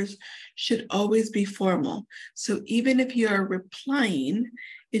coworkers, should always be formal. So even if you are replying,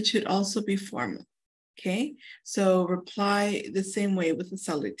 it should also be formal. Okay, so reply the same way with the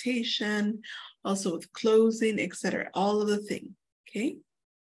salutation, also with closing, etc. All of the things. Okay.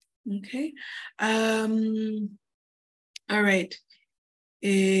 Okay. All right.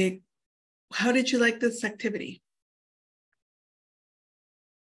 How did you like this activity?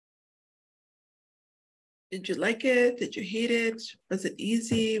 Did you like it? Did you hate it? Was it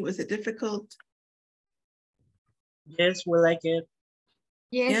easy? Was it difficult? Yes, we like it.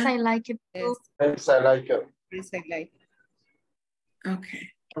 Yes, Yeah? I like it too. Yes, I like it. Yes, I like. Okay.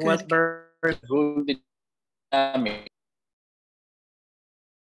 It was Good. very Good dynamic.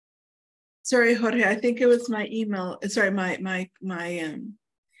 Sorry, Jorge. I think it was my email. Sorry, my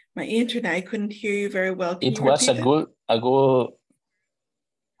internet. I couldn't hear you very well. Can It you was repeat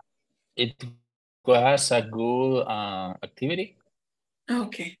it was a good activity.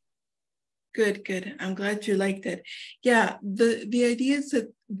 Okay. Good. I'm glad you liked it. Yeah, the idea is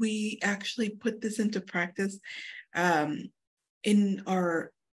that we actually put this into practice in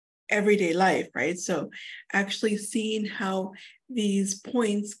our everyday life, right? So actually seeing how these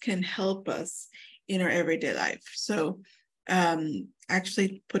points can help us in our everyday life. So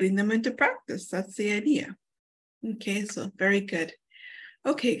actually putting them into practice, that's the idea. Okay, so very good.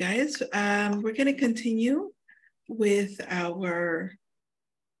 Okay, guys, we're going to continue with our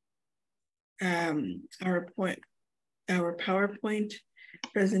PowerPoint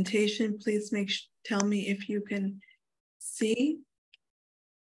presentation. Please tell me if you can see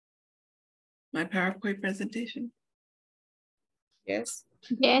my PowerPoint presentation. Yes.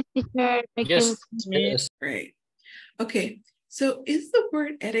 Yes, teacher. Yes. Great. Okay, so is the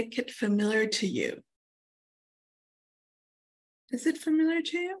word etiquette familiar to you? Is it familiar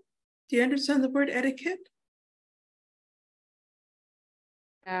to you? Do you understand the word etiquette?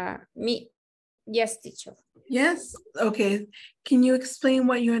 Me. Yes, teacher. Yes. Okay. Can you explain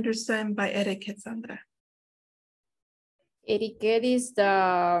what you understand by etiquette, Sandra? Etiquette is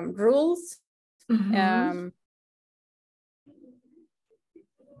the rules.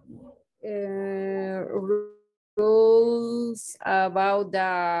 Rules about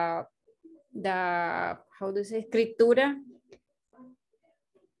the how do you say escritura?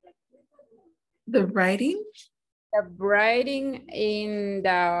 The writing? The writing in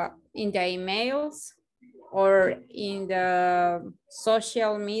the emails or in the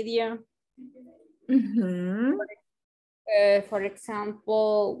social media. For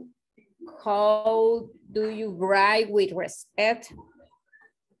example, how do you write with respect?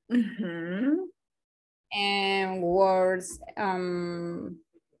 Mm-hmm. And words,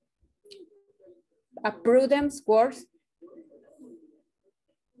 a prudence words.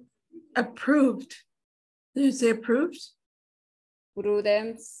 Approved. Did you say approved?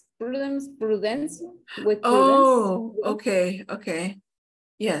 Prudence with prudence. Oh, okay, okay.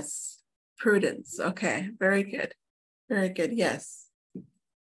 Yes, prudence. Okay, very good. Very good, yes.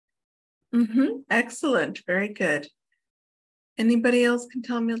 Mm-hmm. Excellent, very good. Anybody else can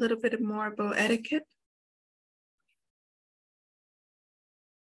tell me a little bit more about etiquette?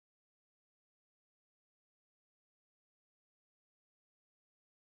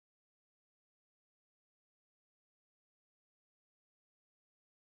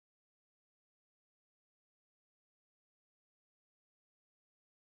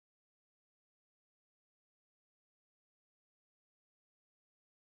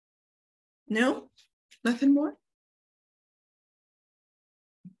 No? Nothing more?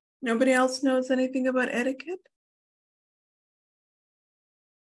 Nobody else knows anything about etiquette?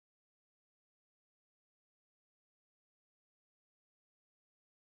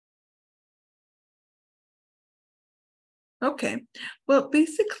 Okay, well,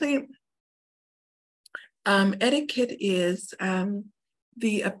 basically, etiquette is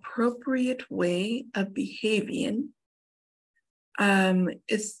the appropriate way of behaving among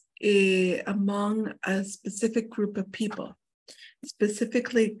a specific group of people,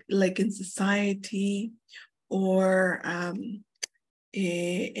 specifically like in society or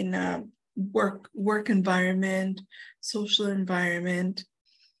in a work environment, social environment.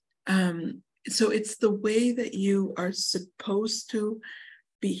 So it's the way that you are supposed to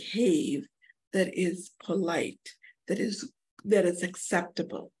behave that is polite, that is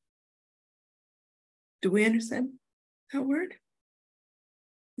acceptable. Do we understand that word?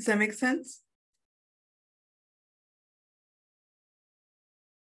 Does that make sense?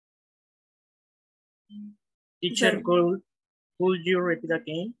 Teacher, could you repeat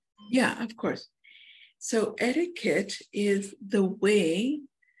again? Yeah, of course. So etiquette is the way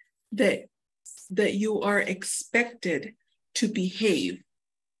that you are expected to behave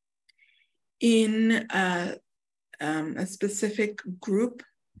in a specific group,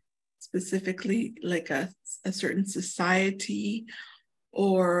 specifically like a certain society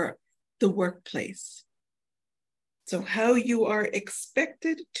or the workplace. So how you are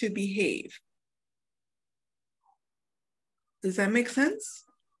expected to behave. Does that make sense?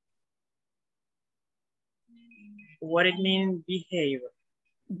 What it means behave?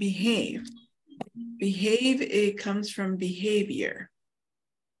 Behave. Behave, it comes from behavior.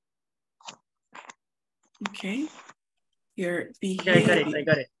 Okay. Your behavior. I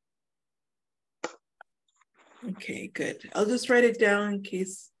got it. Okay, good. I'll just write it down in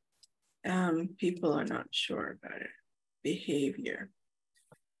case people are not sure about it. Behavior.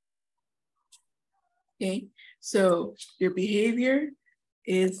 Okay, so your behavior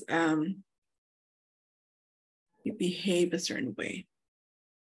is you behave a certain way.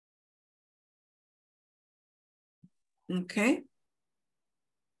 Okay.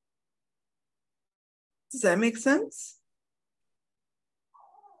 Does that make sense?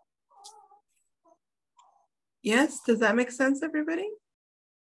 Yes, does that make sense, everybody?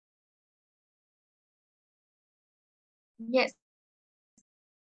 Yes.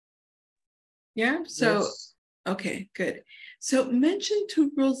 Yeah, so, Yes. Okay, good. So mention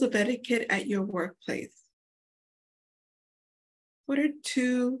 2 rules of etiquette at your workplace. What are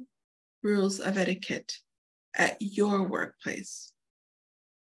 2 rules of etiquette at your workplace?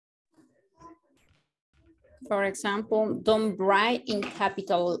 For example, don't write in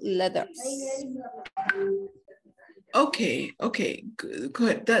capital letters. Okay,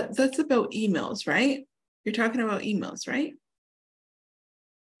 good. That's about emails, right? You're talking about emails, right?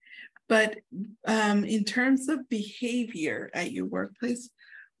 But in terms of behavior at your workplace,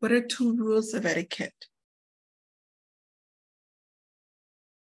 what are 2 rules of etiquette?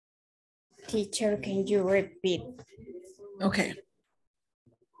 Teacher, can you repeat? Okay.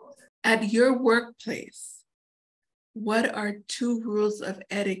 At your workplace, what are 2 rules of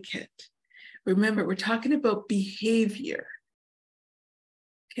etiquette? Remember, we're talking about behavior.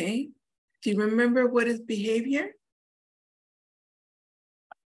 Okay. Do you remember what is behavior?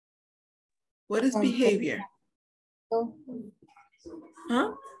 What is behavior?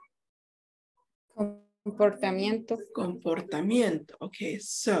 Huh? Comportamiento. Comportamiento. Okay,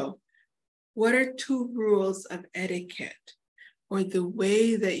 so what are 2 rules of etiquette, or the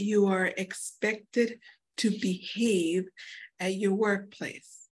way that you are expected to behave at your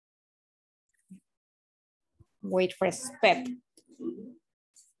workplace? with respect.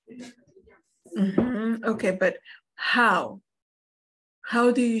 Okay, but how?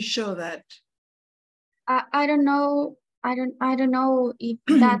 How do you show that? I don't know. I don't know if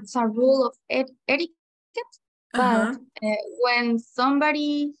that's a rule of etiquette, but when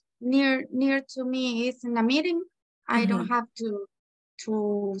somebody near to me is in a meeting, I don't have to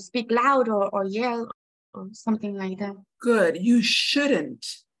speak loud or yell or something like that. Good. You shouldn't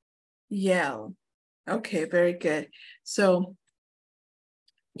yell. Okay, very good. So,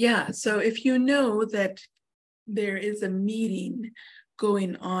 yeah, so if you know that there is a meeting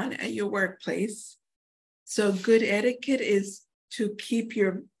going on at your workplace, so good etiquette is to keep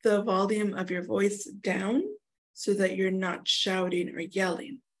the volume of your voice down so that you're not shouting or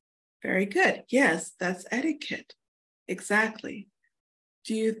yelling. Very good. Yes, that's etiquette. Exactly.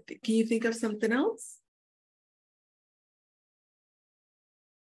 Can you think of something else?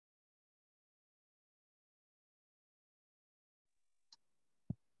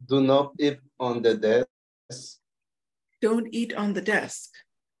 Do not eat on the desk. Don't eat on the desk.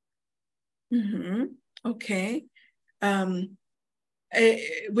 Okay.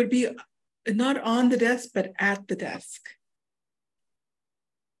 It would be not on the desk, but at the desk.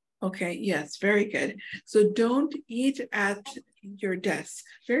 Okay, yes, very good. So don't eat at your desk.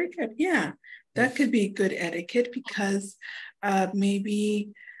 Very good. Yeah, that could be good etiquette because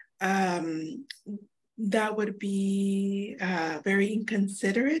maybe that would be very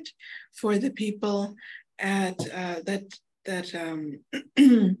inconsiderate for the people at the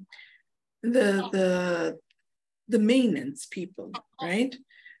maintenance people, right?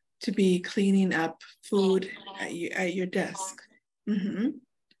 To be cleaning up food at your desk.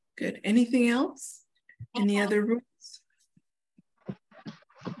 Good. Anything else? Any other rules?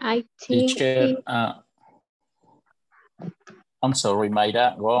 I think. Teacher, I'm sorry,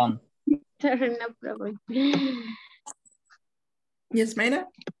 Mayra, go on. No problem. Yes, Mayra?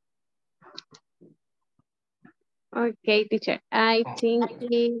 Okay, teacher. I think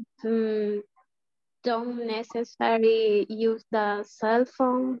it's don't necessarily use the cell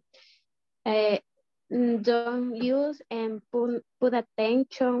phone. Don't use and put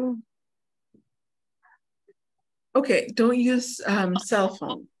attention. Okay, don't use cell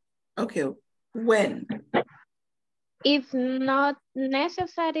phone. Okay, when? If not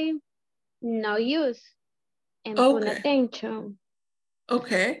necessary, no use and put attention.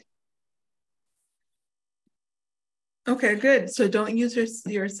 Okay. Okay, good. So don't use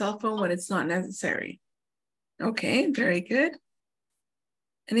your cell phone when it's not necessary. Okay, very good.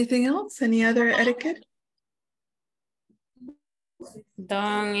 Anything else? Any other etiquette?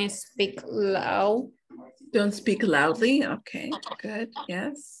 Don't speak loud. Don't speak loudly. Okay, good.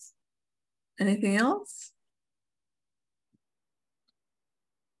 Yes. Anything else?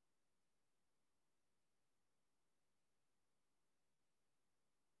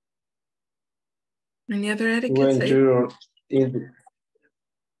 Any other etiquette? When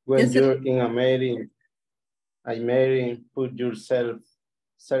you're in a meeting, put your cell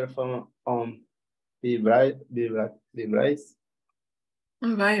phone on vibration.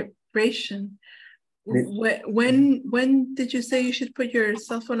 When did you say you should put your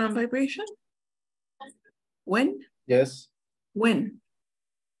cell phone on vibration? When? Yes. When?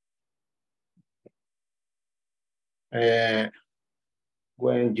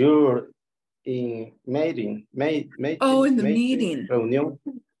 When you're in meeting. Oh, in the meeting. Reunión.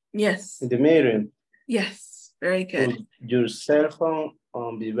 Yes. In the meeting. Yes, very good. Put your cell phone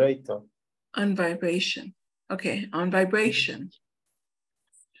on vibrator. On vibration. Okay, on vibration.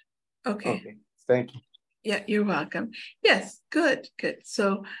 Okay. Thank you. Yeah, you're welcome. Yes, good.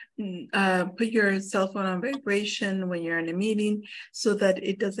 So put your cell phone on vibration when you're in a meeting so that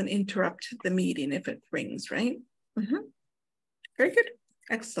it doesn't interrupt the meeting if it rings, right? Very good.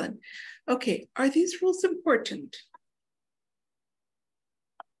 Excellent. Okay, are these rules important?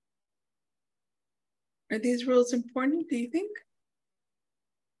 Are these rules important, do you think?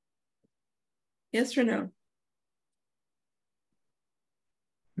 Yes or no?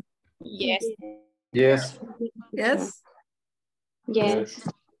 Yes. Yes. Yes? Yes.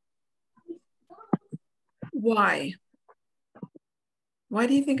 Why? Why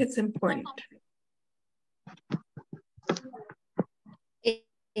do you think it's important?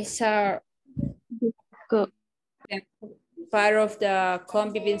 It's a part of the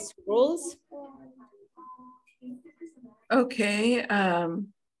convivence rules. Okay.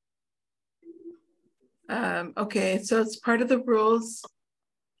 Okay, so it's part of the rules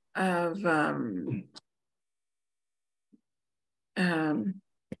of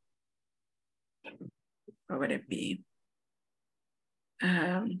what would it be?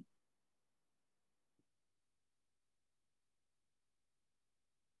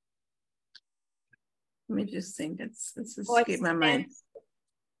 Let me just think. It's escaped my mind.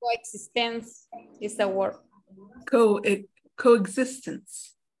 Coexistence is the word.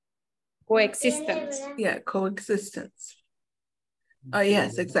 Coexistence. Coexistence. Yeah, coexistence. Oh,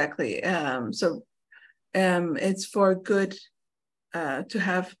 yes, exactly. It's for good, to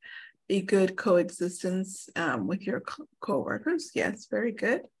have a good coexistence with your co-workers. Yes, very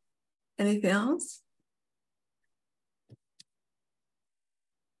good. Anything else?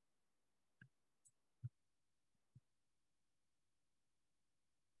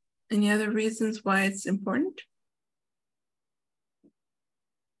 Any other reasons why it's important?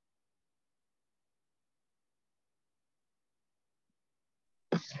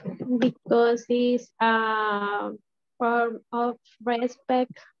 Because it's a form of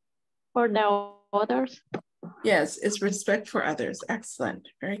respect for the others. Yes, it's respect for others. Excellent.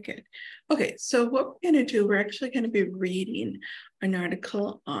 Very good. Okay, so what we're going to do, we're actually going to be reading an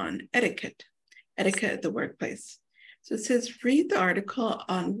article on etiquette at the workplace. So it says, read the article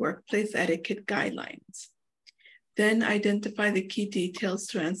on workplace etiquette guidelines. Then identify the key details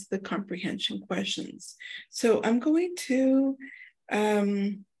to answer the comprehension questions. So I'm going to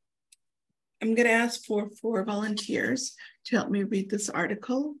ask for 4 volunteers to help me read this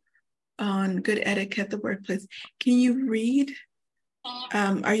article on good etiquette at the workplace. Can you read?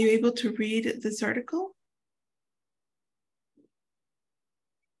 Are you able to read this article?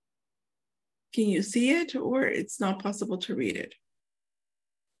 Can you see it, or it's not possible to read it?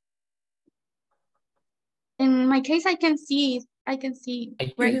 In my case, I can see. I can see.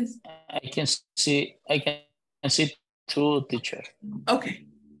 Great. I can see 2, teacher. Okay,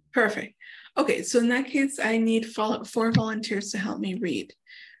 perfect. Okay, so in that case, I need 4 volunteers to help me read.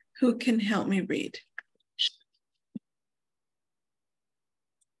 Who can help me read?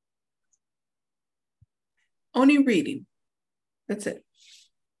 Only reading. That's it.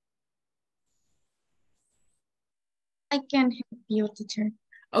 I can help you, teacher.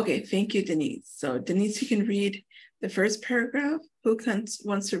 Okay, thank you, Denise. So Denise, you can read the first paragraph. Who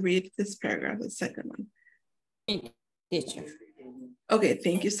wants to read this paragraph, the second one? Teacher. Okay,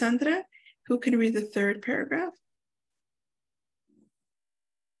 thank you, Sandra. Who can read the third paragraph?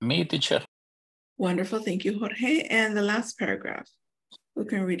 Me, teacher. Wonderful, thank you, Jorge. And the last paragraph, who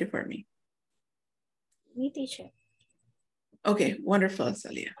can read it for me? Me, teacher. Okay, wonderful,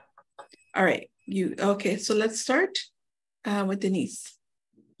 Azalia. All right, okay, so let's start with Denise.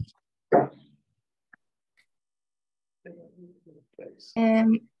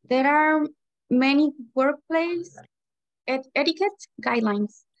 There are many workplace etiquette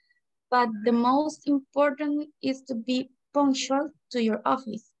guidelines, but the most important is to be punctual to your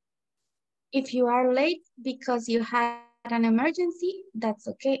office. If you are late because you had an emergency, that's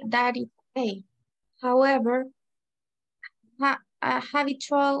okay. That is okay. However,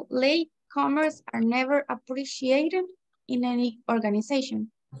 habitual latecomers are never appreciated in any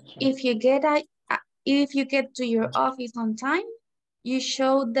organization. If you get to your office on time, you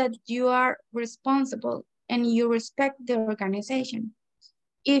show that you are responsible and you respect the organization.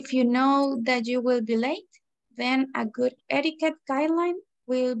 If you know that you will be late, then a good etiquette guideline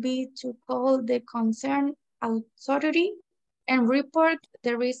will be to call the concerned authority and report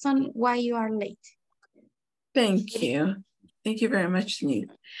the reason why you are late. Thank you. Thank you very much, Denise.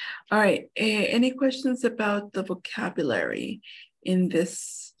 All right, any questions about the vocabulary in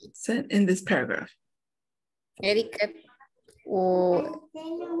this paragraph? Etiquette or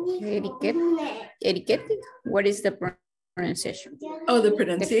etiquette? What is the pronunciation? Oh, the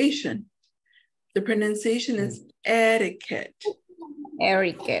pronunciation. The pronunciation is etiquette.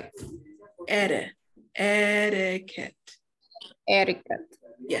 Etiquette. Etiquette. Etiquette.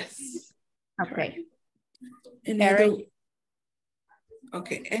 Yes. Okay.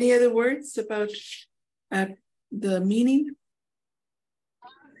 Any other words about the meaning?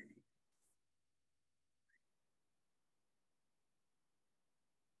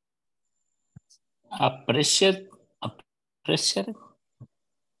 Appreciate.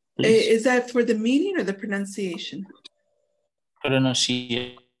 Is that for the meaning or the pronunciation?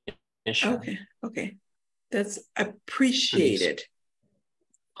 Pronunciation. Okay. That's appreciated.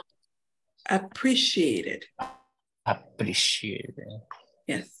 Appreciated.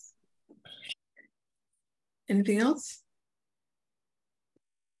 Yes. Anything else?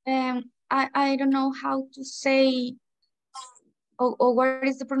 I don't know how to say, or what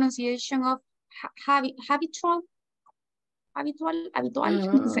is the pronunciation of habitual? Habitual.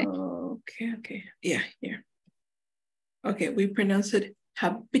 Okay. Yeah. Okay, we pronounce it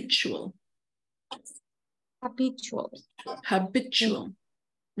habitual. Habitual.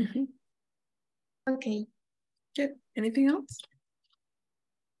 Mm-hmm. Okay. Good. Anything else?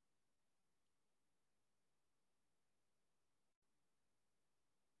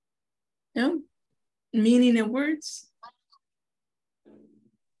 No? Meaning and words?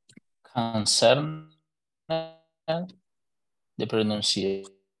 Concern the pronunciation.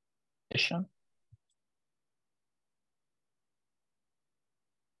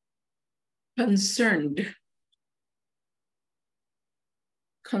 Concerned.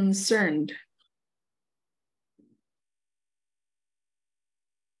 Concerned.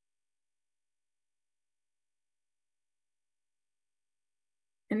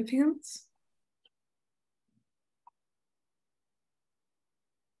 Anything else?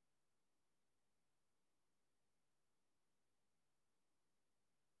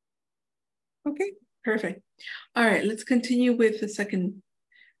 Okay, perfect. All right, let's continue with the second.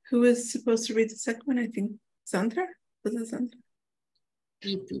 Who is supposed to read the second one? I think Sandra? Was it Sandra?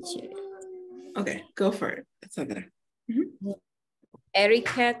 Okay, go for it, Sandra. Mm-hmm.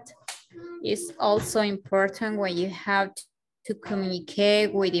 Etiquette is also important when you have to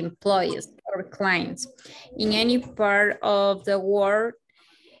communicate with employees or clients in any part of the world.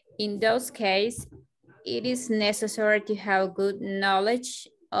 In those cases, it is necessary to have good knowledge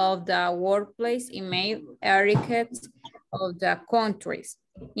of the workplace email etiquette of the countries.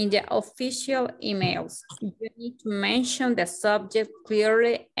 In the official emails, you need to mention the subject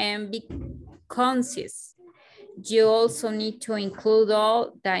clearly and be concise. You also need to include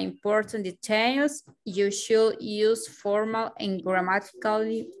all the important details. You should use formal and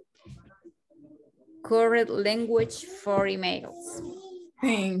grammatically correct language for emails.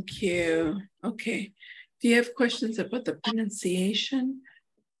 Thank you. Okay. Do you have questions about the pronunciation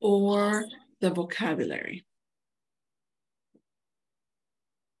or the vocabulary?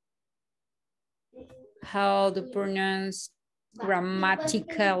 How to pronounce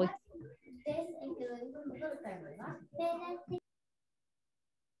grammatically.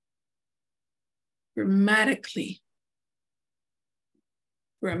 Grammatically.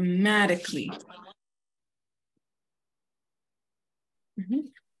 Grammatically. Mm-hmm.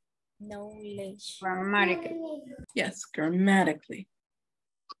 Knowledge. Grammatically. Yes, grammatically.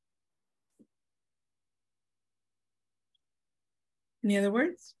 Any other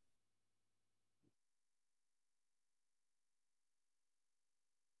words?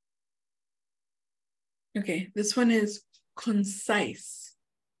 Okay, this one is concise.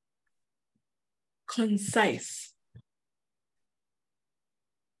 Concise.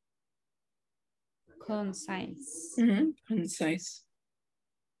 Concise. Mm-hmm. Concise.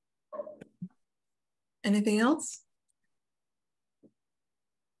 Anything else?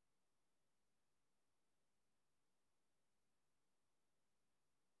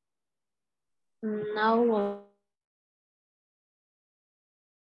 No.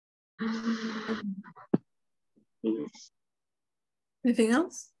 Anything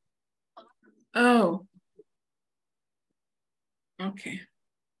else? Oh. Okay.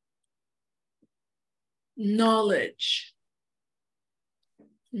 Knowledge.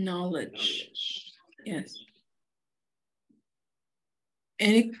 Knowledge. Yes.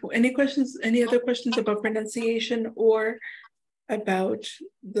 Any questions, any other questions about pronunciation or about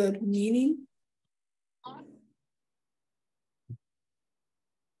the meaning?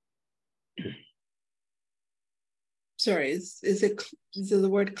 Sorry, is it the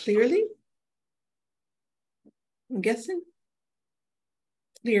word clearly? I'm guessing.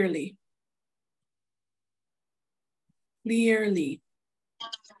 Clearly. Clearly.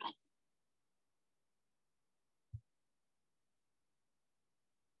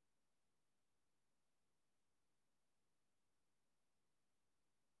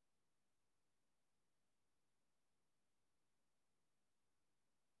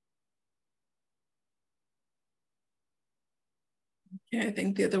 Yeah, I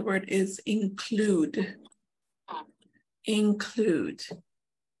think the other word is include. Include.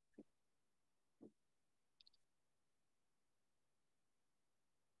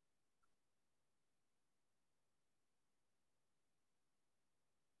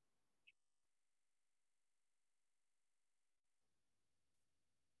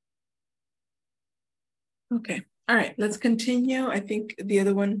 Okay, all right, let's continue. I think the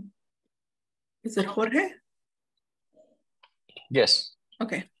other one, is it Jorge? Yes.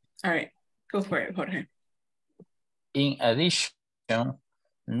 Okay, all right, go for it, Jorge. In addition,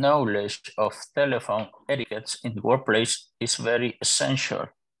 knowledge of telephone etiquette in the workplace is very essential.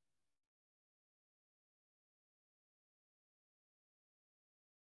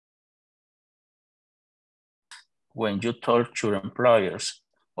 When you talk to your employers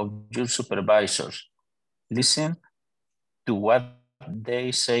or your supervisors, listen to what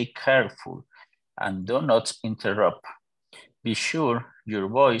they say carefully and do not interrupt. Be sure your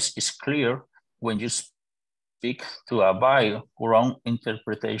voice is clear when you speak to avoid wrong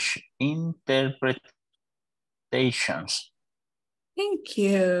interpretations. Thank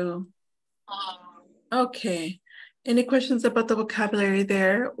you. Okay. Any questions about the vocabulary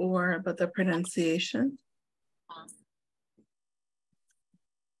there or about the pronunciation?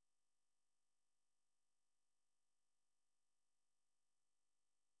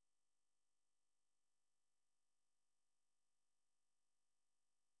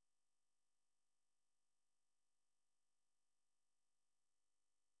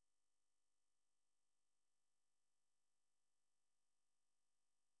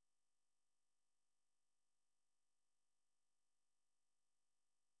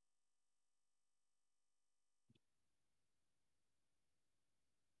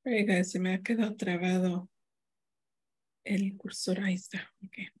 Oiga, se me ha quedado trabado el cursor. Ahí está.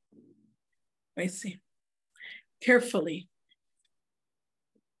 Okay. I see. Carefully.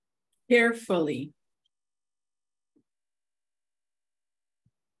 Carefully.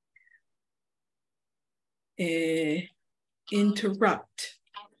 Interrupt.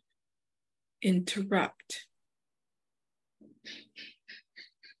 Interrupt.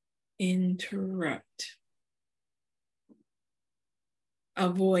 Interrupt.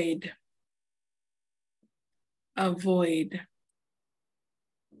 Avoid. Avoid.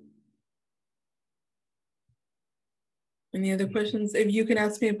 Any other questions? If you can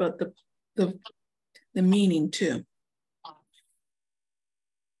ask me about the meaning too.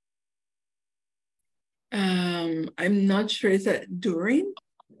 I'm not sure. Is that during?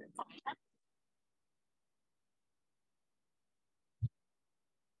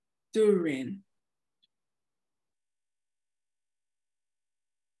 During.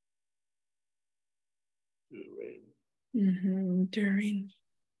 During.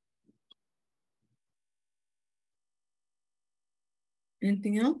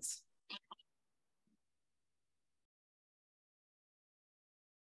 Anything else?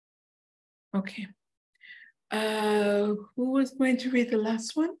 Okay. Who was going to read the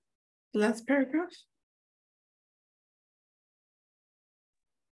last one? The last paragraph?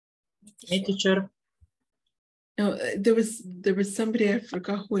 Hey, teacher. No, there was somebody, I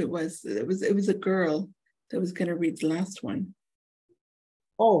forgot who it was. It was a girl that was going to read the last one.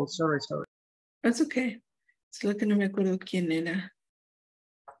 Oh, sorry. That's okay. Solo que no me acuerdo quién era.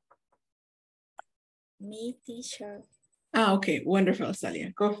 Me, teacher. Ah, okay. Wonderful,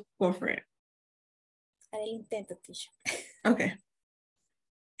 Salia. Go for it. Haré el intento, teacher. Okay.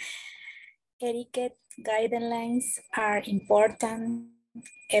 Etiquette guidelines are important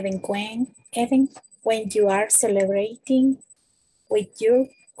even when you are celebrating with your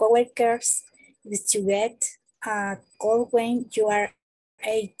coworkers. Is to get a call when you are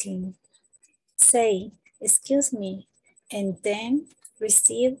 18. Say, excuse me, and then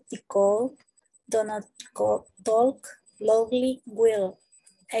receive the call. Do not talk loudly while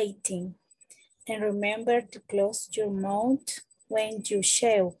 18. And remember to close your mouth when you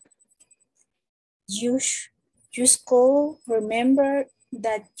shout. You should remember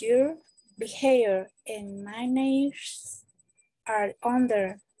that your behavior and manners are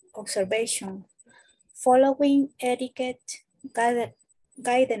under observation. Following etiquette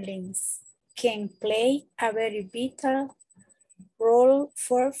guidelines can play a very vital role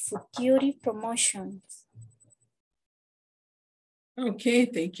for future promotions. Okay,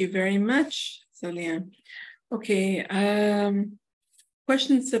 thank you very much, Salia. Okay,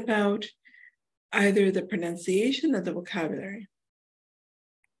 questions about either the pronunciation or the vocabulary?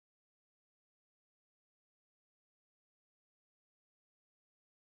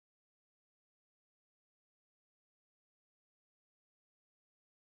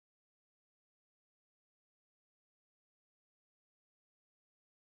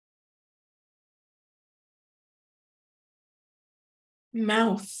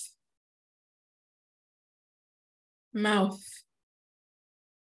 Mouth. Mouth.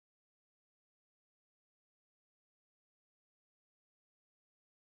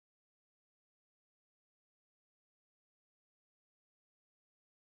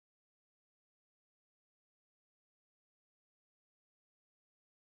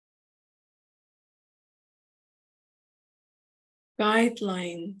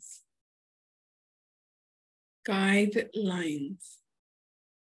 Guidelines. Guidelines.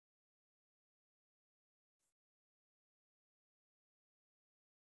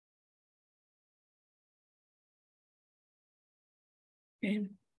 Okay.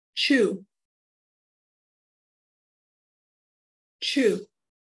 Chew. Chew.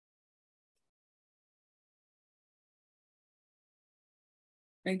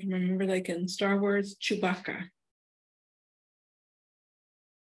 I can remember, like in Star Wars, Chewbacca.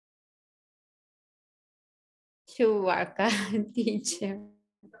 Chewbacca, teacher.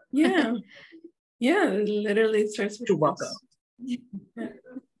 Yeah. Yeah, it literally starts with Chewbacca.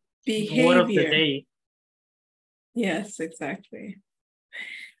 behavior. Word of the day. Yes, exactly.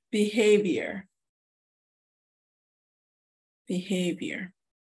 Behavior. Behavior.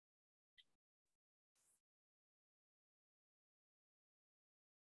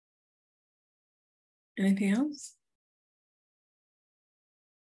 Anything else?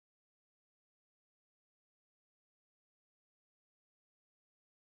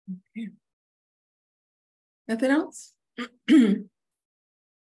 Okay. Nothing else?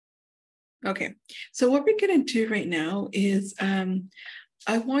 Okay, so what we're going to do right now is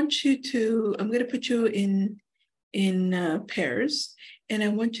I want you to, I'm going to put you in pairs, and I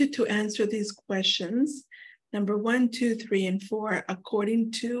want you to answer these questions, number 1, 2, 3, and 4,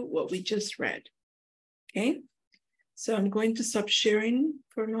 according to what we just read. Okay, so I'm going to stop sharing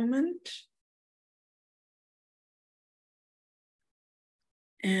for a moment.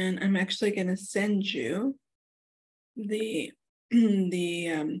 And I'm actually going to send you the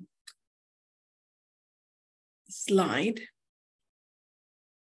slide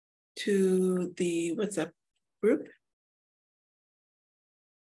to the WhatsApp group.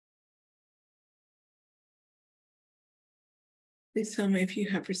 Please tell me if you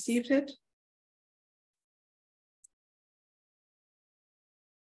have received it.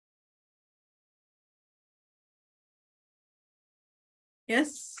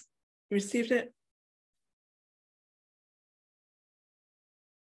 Yes, received it.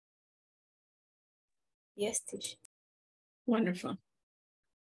 Yes, teacher. Wonderful.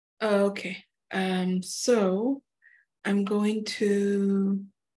 Okay, so I'm going to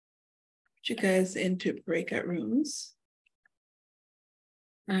put you guys into breakout rooms.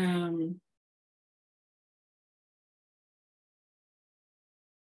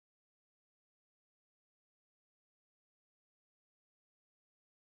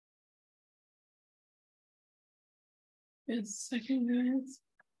 Just a second, guys.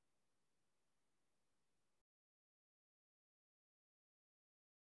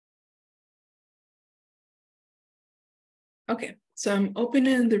 Okay, so I'm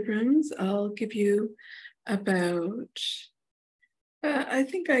opening the rooms. I'll give you about, I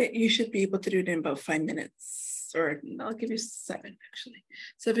think you should be able to do it in about 5 minutes, or I'll give you 7 actually.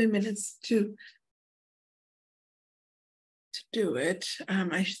 7 minutes to do it.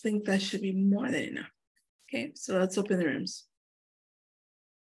 I think that should be more than enough. Okay, so let's open the rooms.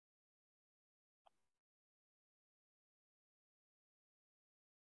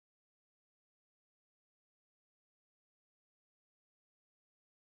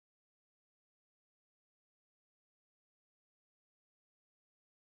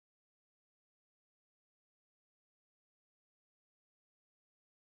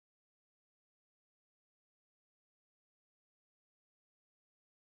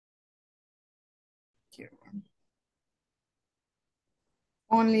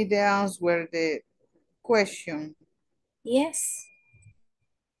 Only the answer the question. Yes.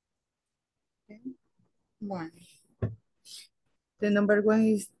 Okay. 1. The number 1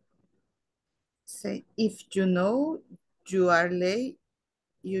 is say, if you know you are late,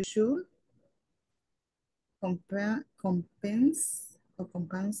 you should compense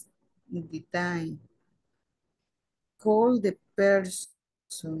the time. Call the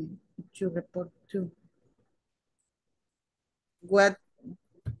person you report to. What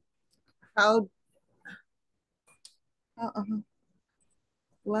is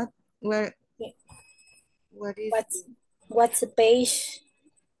what's the page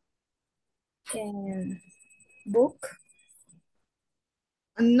book?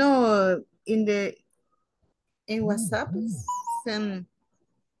 No, in WhatsApp send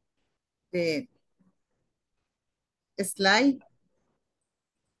the slide.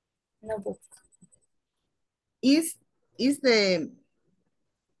 No book. Is the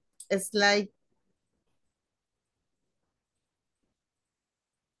slide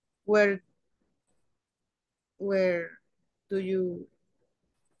where do you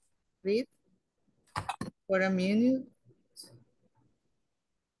read for a minute?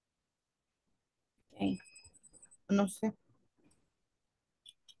 Okay. No sé.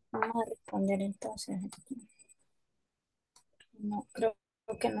 Vamos a responder entonces. No, creo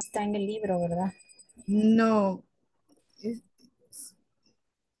que no está en el libro, ¿verdad? No.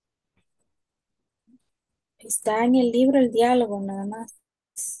 Está en el libro el diálogo, nada más.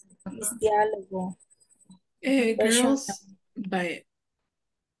 Es diálogo. Girls,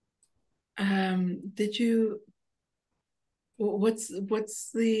 did you, what's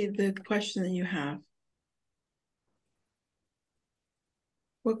the question that you have?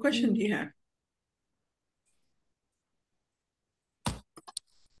 What question do you have?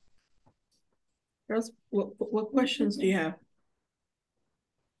 Girls, what questions do you have?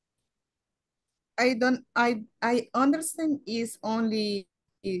 I understand is only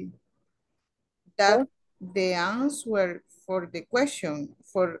that the answer for the question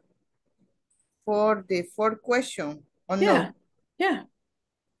for the fourth question or Yeah, no? yeah,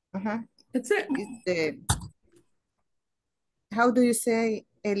 Uh-huh. that's it. Is the how do you say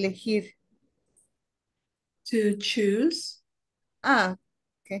elegir? To choose. Ah,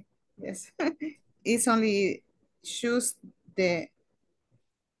 okay, yes. It's only choose the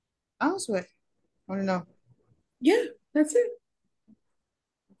answer or no? Yeah, that's it.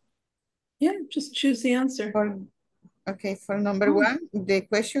 Yeah, just choose the answer. Okay, for number one, the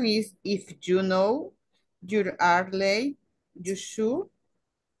question is, if you know you are late, you should.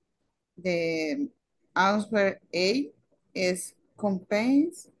 The answer A is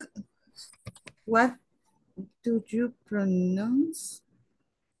compense. What do you pronounce?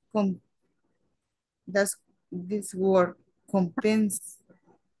 That's this word, compense.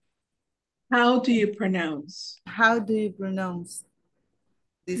 How do you pronounce? How do you pronounce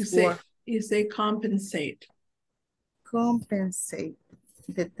this word? You say compensate. Compensate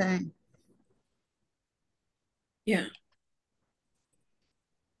the time. Yeah.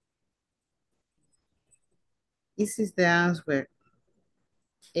 This is the answer.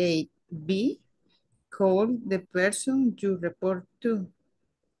 A. B. Call the person you report to.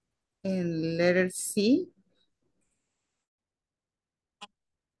 And letter C.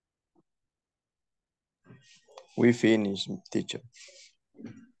 We finished, teacher.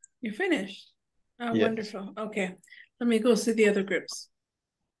 You finished? Oh, Yes. wonderful. Okay. Let me go see the other groups.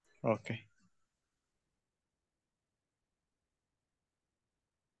 Okay.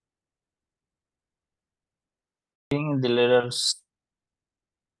 In the letters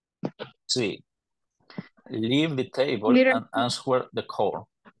C, leave the table and answer the call.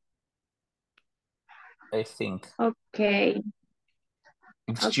 I think. Okay.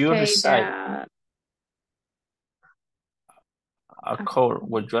 If you receive a call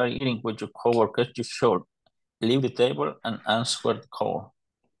when you are eating with your coworkers, you should leave the table and answer the call.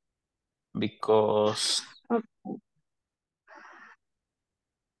 Because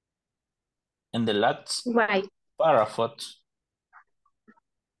in the last paragraph,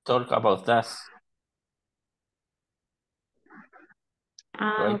 talk about that.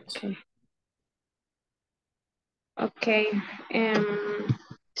 Right? Okay. Okay.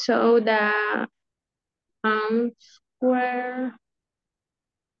 So the answer.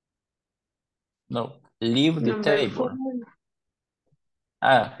 No, leave the table.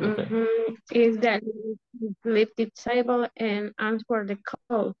 4. Okay. Is that leave the table and answer the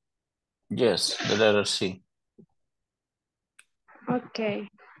call. Yes, the letter C. Okay.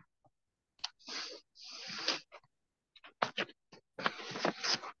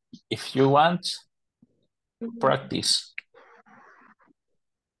 If you want, practice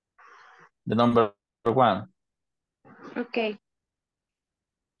the number 1. Okay.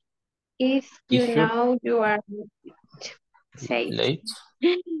 If you know you are late,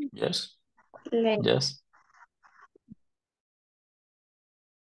 yes, late. Yes.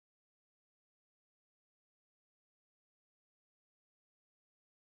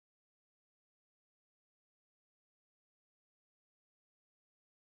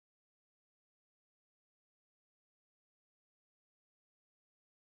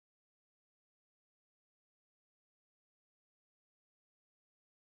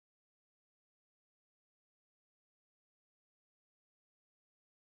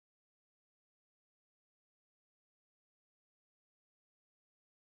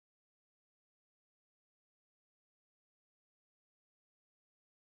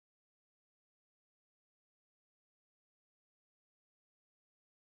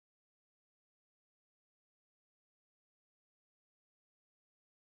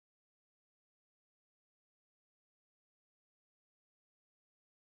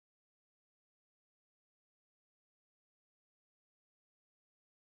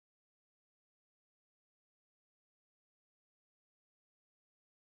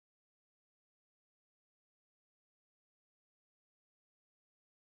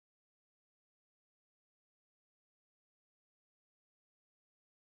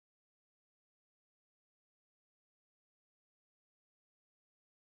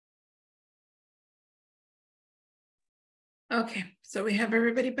 Okay, so we have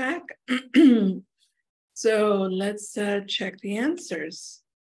everybody back. So let's check the answers.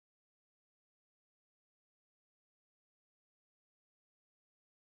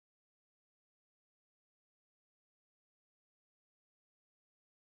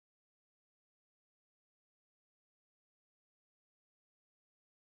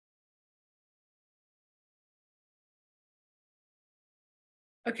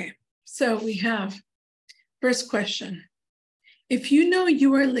 Okay, so we have first question. If you know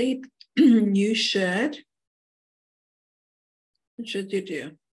you are late, you should. What should you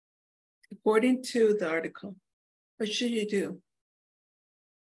do? According to the article, what should you do?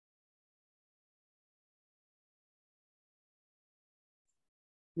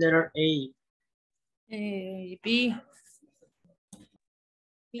 Letter A. B.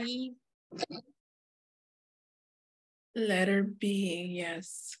 B. Letter B,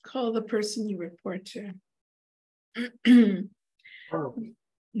 yes. Call the person you report to. Oh.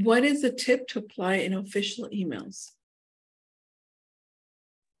 What is a tip to apply in official emails?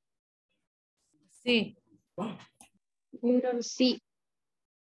 C. Letter C.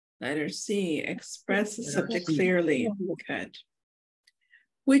 Letter C, express the subject C. clearly. Good.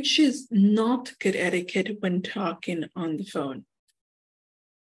 Which is not good etiquette when talking on the phone?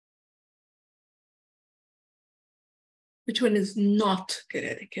 Which one is not good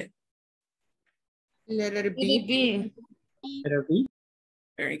etiquette? Letter B. B. Letter B.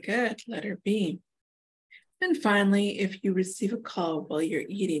 Very good, letter B. And finally, if you receive a call while you're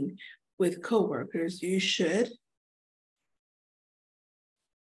eating with coworkers, you should.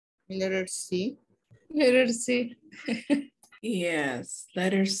 Letter C. Letter C. Yes,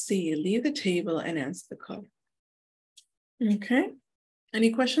 letter C, leave the table and answer the call. Okay, any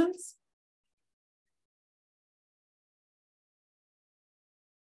questions?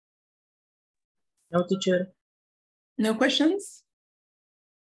 No, teacher. No questions?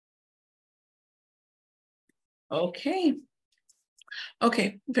 Okay.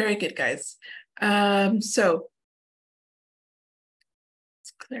 Okay, very good, guys. So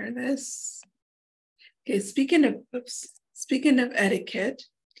let's clear this. Okay, speaking of etiquette,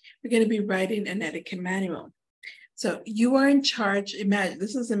 we're going to be writing an etiquette manual. So you are in charge, imagine,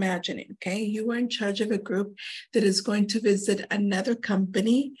 this is imagining, okay? You are in charge of a group that is going to visit another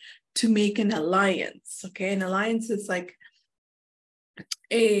company to make an alliance, okay? An alliance is like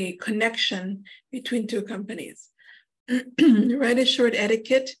a connection between two companies. Write a short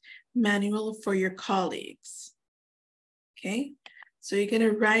etiquette manual for your colleagues, okay? So you're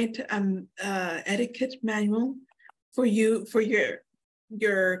gonna write etiquette manual for your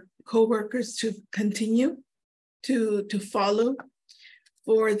coworkers to continue to follow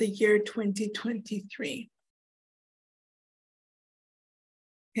for the year 2023.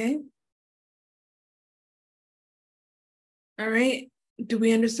 Okay. All right. Do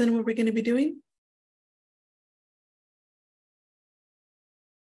we understand what we're going to be doing?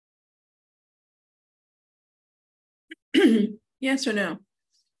 Yes or no?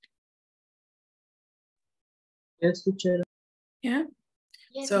 Yes, teacher. Yeah.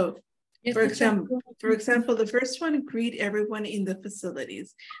 Yes. So, Yes, for teacher. example, the first one, greet everyone in the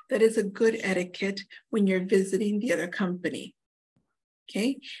facilities. That is a good etiquette when you're visiting the other company.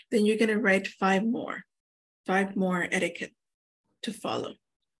 Okay. Then you're going to write five more etiquette to follow.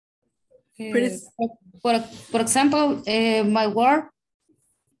 For example, my work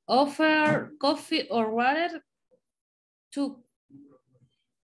offer coffee or water to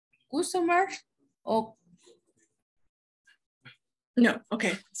customers or no,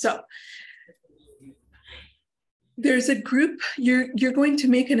 okay. So there's a group, you're going to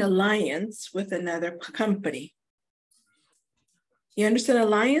make an alliance with another company. You understand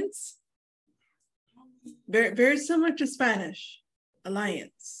alliance? Very, very similar to Spanish.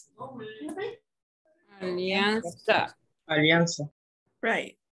 Alliance. Alianza. Alianza.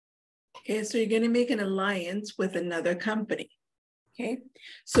 Right. Okay, so you're going to make an alliance with another company. Okay,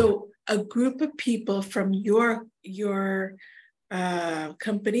 so a group of people from your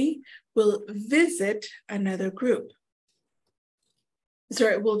company will visit another group.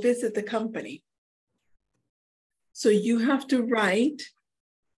 Sorry, will visit the company. So you have to write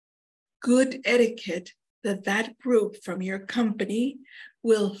good etiquette that group from your company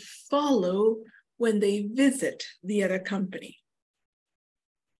will follow when they visit the other company.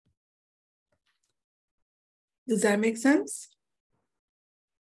 Does that make sense?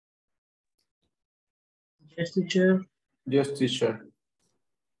 Yes, teacher. Yes, teacher.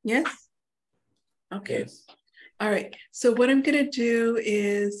 Yes? Okay. Yes. All right. So what I'm going to do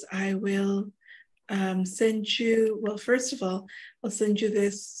is I will send you, well, first of all, I'll send you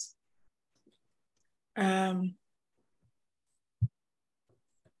this. I'll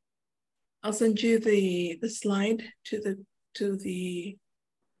send you the slide to the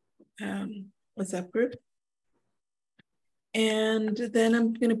WhatsApp group. And then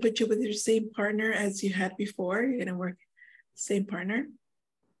I'm going to put you with your same partner as you had before. You're going to work same partner.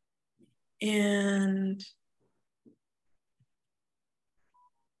 And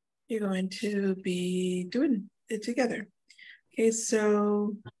you're going to be doing it together. Okay,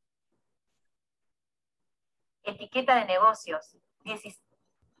 so. Etiqueta de negocios.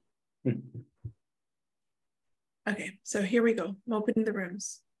 Okay, so here we go. I'm opening the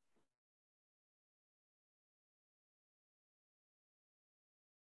rooms.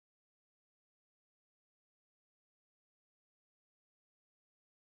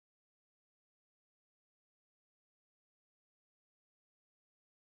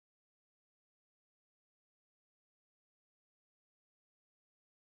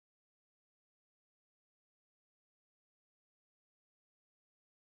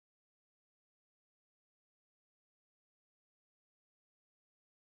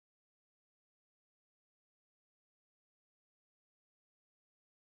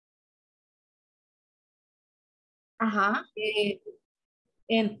 Ajá.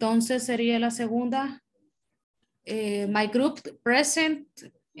 Entonces sería la segunda. My group present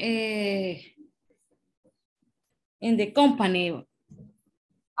in the company.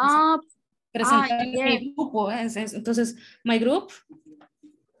 Presentar mi grupo. Entonces, my group.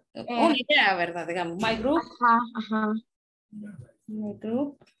 Una idea, ¿verdad? Digamos, my group. Ajá. My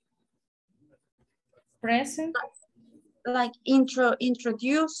group. Present. Like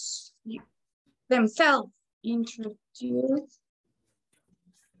introduce themselves. Introduce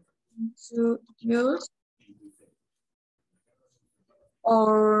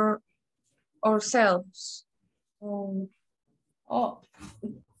or ourselves. No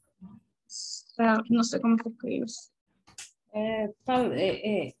sé cómo se escribe.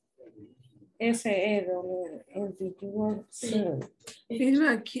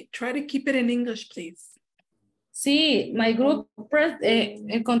 Try to keep it in English, please. Sí, my group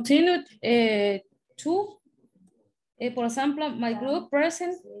continued to, por ejemplo, my group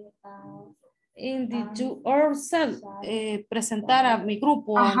present in the to ourselves, presentar a mi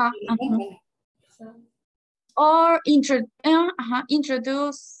grupo. Ajá. Or introduce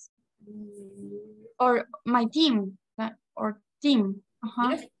or my team or team.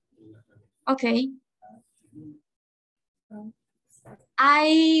 Yes. Okay.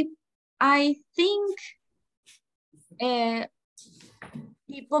 I think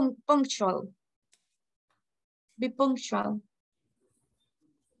be punctual. Be punctual.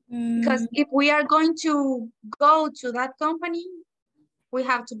 Because if we are going to go to that company, we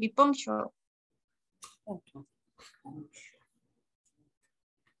have to be punctual.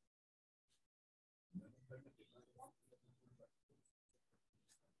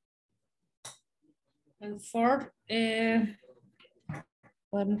 And fourth,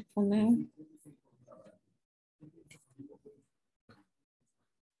 podemos poner.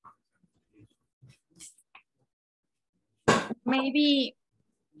 Maybe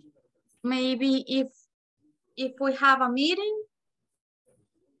if we have a meeting,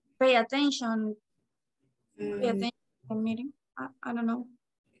 pay attention. Pay attention to the meeting. I don't know.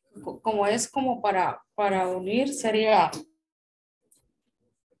 Como es como para unir, sería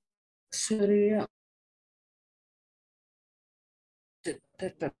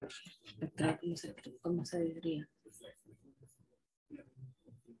 ¿cómo se diría?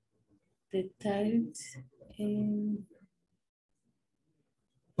 Details in...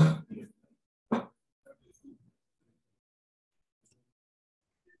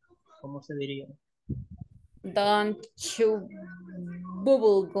 ¿Cómo se diría? Don't chew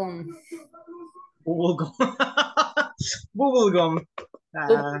bubble gum. Bubble gum. Bubble gum.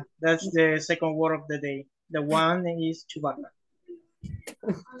 That's the second word of the day. The one is Chewbacca.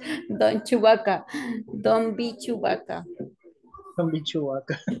 Don't Chewbacca. Don't be Chewbacca. Don't be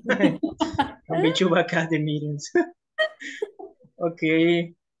Chewbacca. Don't be Chewbacca at the meetings.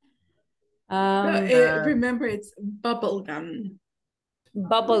 Okay. Remember, it's bubble gum.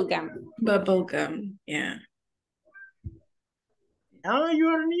 Bubble gum. Bubble gum, yeah. Oh,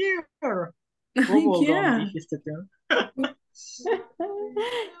 you're near. Bubble gum, dijiste tú.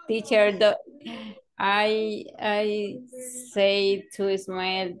 Teacher, I say to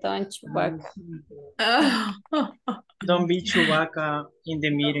Ismael, don't Chewbacca. Don't be Chewbacca in the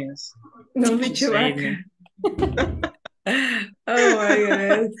meetings. Don't be Chewbacca. Oh my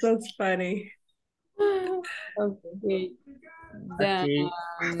goodness, that's funny. Okay. Okay.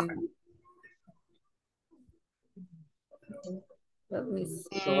 Let me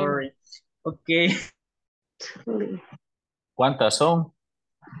see. Sorry. Okay. ¿Cuántas son?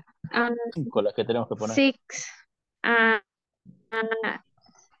 5 las que tenemos que poner. 6.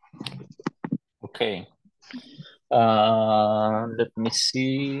 Okay. Let me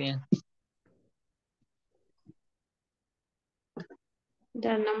see.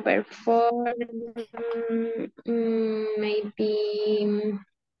 The number 4, maybe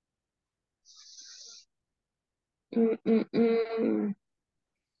Mm, mm, mm.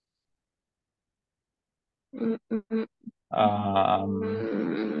 Mm, mm, mm.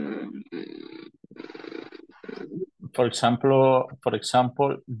 For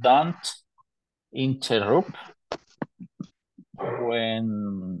example, don't interrupt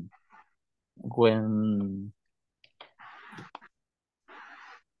when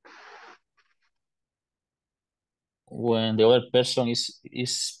the other person is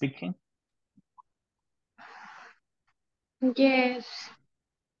speaking. Yes.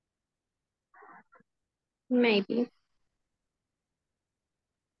 Maybe.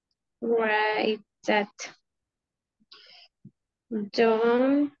 Right. That.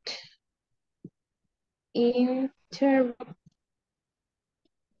 Don't interrupt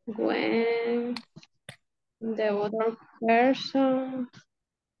when the other person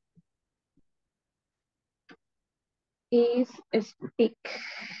is a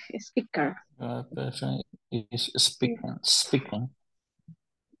speaker. Person is speaking.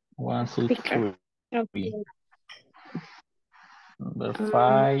 1, 2, Speaker. 3. Okay. Number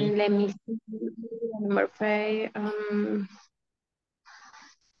 5. Let me see. Number 5.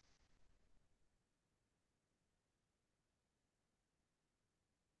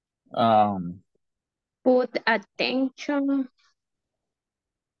 Put attention.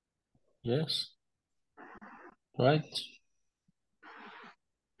 Yes. Right.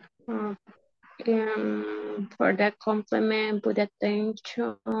 For the compliment, put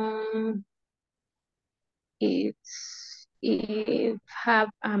attention. If have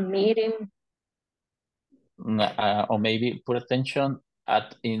a meeting. Or maybe put attention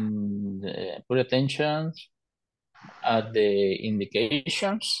at the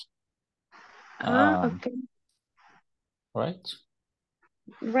indications. Okay. Right.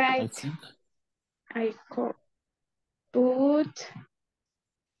 Right. I think. I could put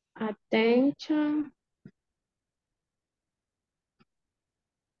attention.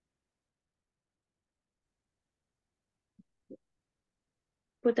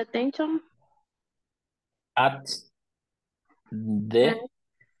 Put attention. At the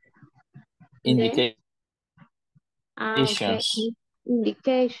indications. Okay.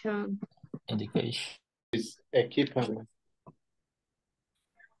 Indication. Is equipment.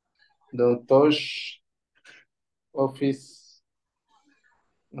 Don't touch office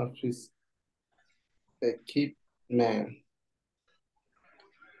equipment.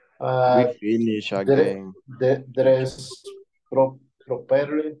 We finish again. Dress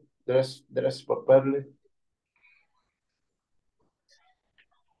properly. Dress properly.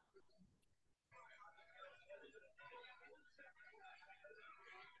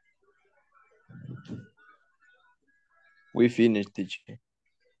 We finished, teacher.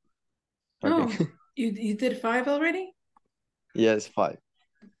 Okay. Oh, you did 5 already? Yes, 5.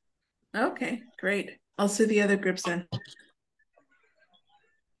 Okay, great. I'll see the other groups then.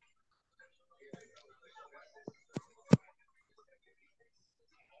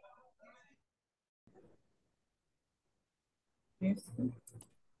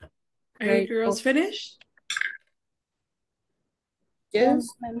 Are you girls finished? Yes.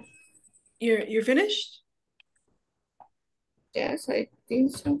 You're finished? Yes, I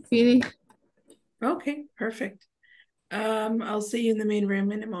think so. Finished. Okay, perfect. I'll see you in the main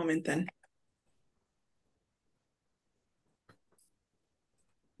room in a moment then.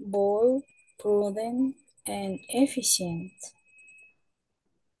 Bold, prudent, and efficient.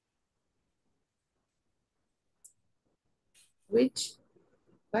 Which?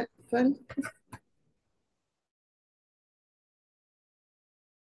 What?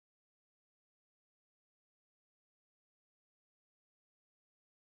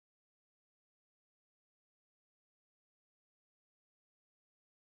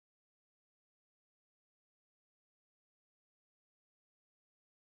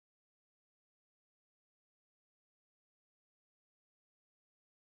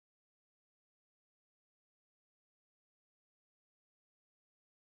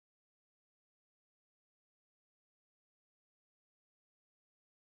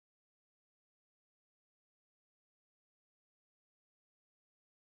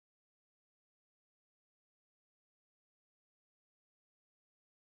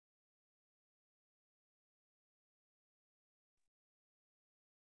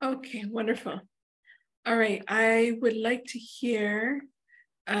 Okay, wonderful. All right, I would like to hear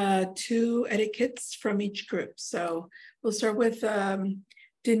 2 etiquettes from each group. So we'll start with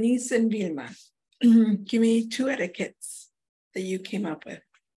Denise and Vilma. Give me 2 etiquettes that you came up with.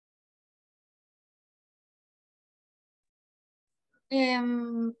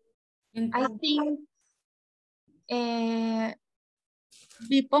 I think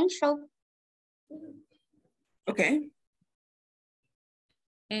be punctual. Okay.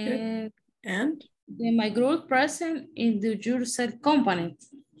 And And? my group present in the yourself company.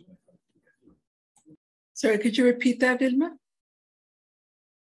 Sorry, could you repeat that, Vilma?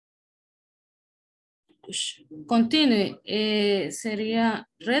 Continue. Sería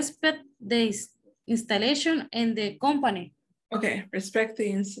respect the installation in the company. Okay, respect the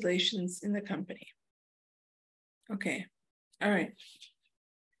installations in the company. Okay, all right.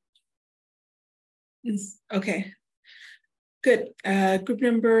 Okay, good. Group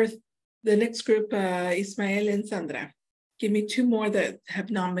number, the next group, Ismael and Sandra. Give me two more that have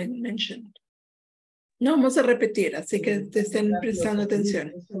not been mentioned. No, vamos a repetir, así que te estén prestando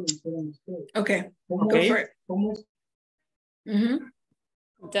atención. Okay, go for it.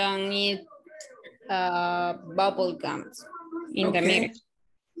 Don't need bubble gums in the Okay. meeting.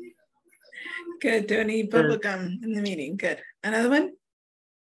 Good, don't eat bubble gum in the meeting. Good. Another one?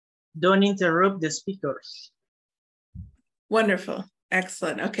 Don't interrupt the speakers. Wonderful.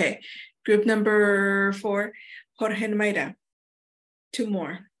 Excellent. Okay. Group number 4, Jorge and Mayra. Two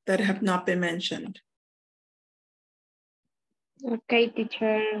more that have not been mentioned. Okay,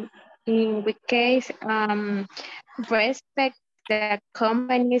 teacher. In which case, respect the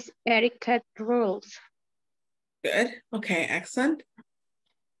company's etiquette rules. Good. Okay, excellent.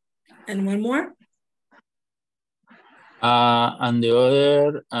 And one more? And the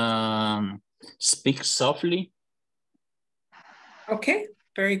other, speak softly. Okay,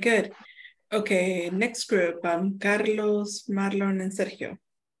 very good. Okay, next group, Carlos, Marlon, and Sergio.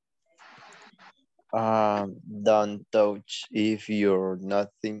 Don't touch if you're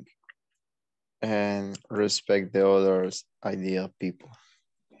nothing, and respect the others' idea of people.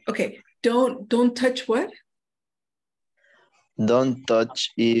 Okay, don't touch what? Don't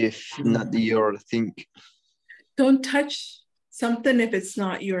touch if not your thing. Don't touch something if it's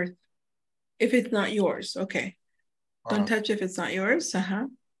not yours. Okay. Don't touch if it's not yours.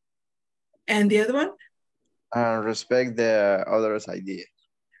 And the other one? Respect the others' idea.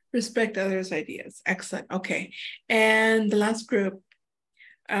 Respect others' ideas. Excellent. Okay. And the last group,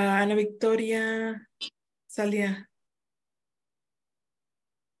 Ana Victoria, Salia.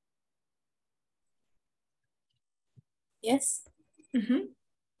 Yes.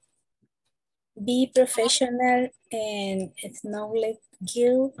 Be professional and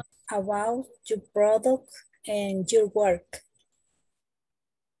knowledgeable about your product and your work.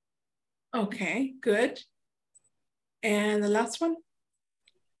 Okay, good. And the last one?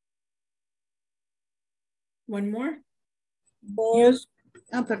 One more? Use,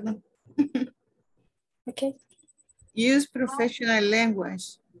 pardon. Okay. Use professional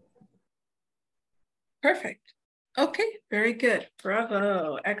language. Perfect. Okay, very good.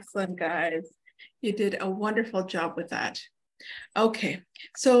 Bravo. Excellent, guys. You did a wonderful job with that. Okay,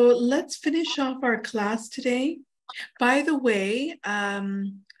 so let's finish off our class today. By the way,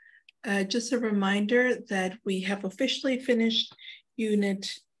 just a reminder that we have officially finished Unit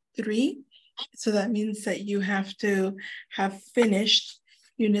 3. So that means that you have to have finished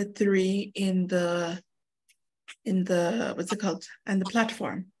Unit 3 in the what's it called? And the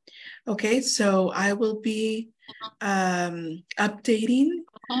platform. Okay, so I will be updating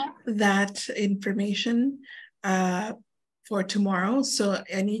that information for tomorrow. So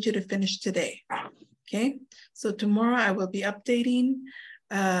I need you to finish today. Okay, so tomorrow I will be updating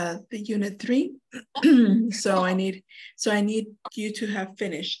the Unit 3. So I need you to have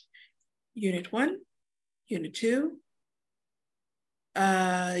finished Unit 1, Unit 2,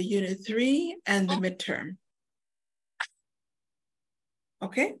 Unit 3, and the midterm.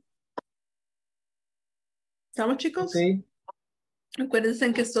 Okay. ¿Estamos, chicos? Okay.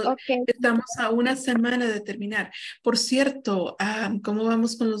 Acuérdense que estamos a una semana de terminar. Por cierto, ¿cómo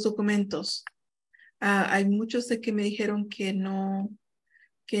vamos con los documentos? Hay muchos de que me dijeron que no,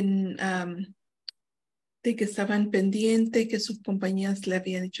 de que estaban pendientes, que sus compañías le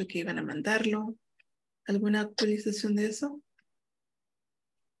habían dicho que iban a mandarlo. ¿Alguna actualización de eso?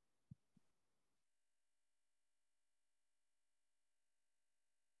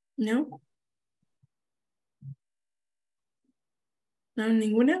 ¿No? ¿No?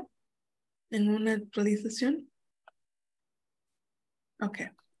 ¿Ninguna? ¿Ninguna actualización? Ok.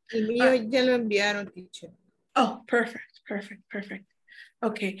 El mío ya lo enviaron, teacher. Oh, perfect.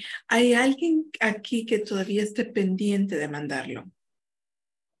 Ok. ¿Hay alguien aquí que todavía esté pendiente de mandarlo?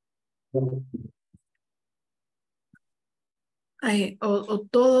 O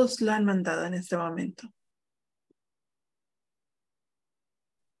todos lo han mandado en este momento.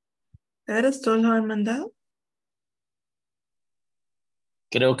 ¿De veras todos lo han mandado?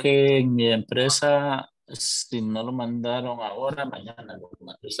 Creo que en mi empresa, si no lo mandaron ahora, mañana lo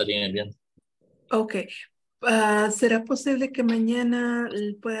estarían enviando. Ok, ¿Será posible que mañana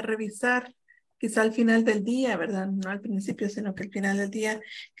pueda revisar? Quizá al final del día, ¿verdad? No al principio, sino que al final del día,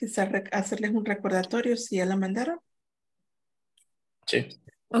 quizá hacerles un recordatorio si ya la mandaron. Sí.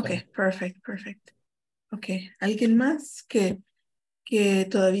 Ok, perfect. Ok, ¿alguien más que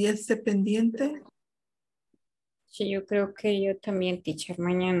todavía esté pendiente? Sí, yo creo que yo también, teacher,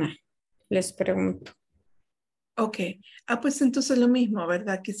 mañana les pregunto. Ok, pues entonces lo mismo,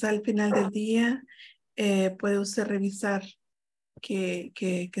 ¿verdad? Quizá al final del día puede usted revisar que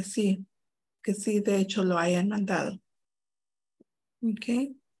sí, de hecho lo hayan mandado.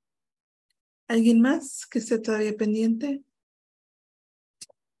 Ok. ¿Alguien más que esté todavía pendiente?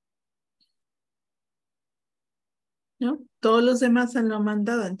 ¿No? Todos los demás han lo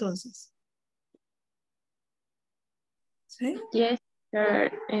mandado entonces. ¿Sí? Yes,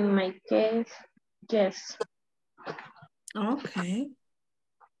 sir. In my case, yes. Okay.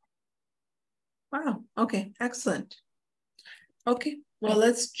 Wow. Okay. Excellent. Okay. Well,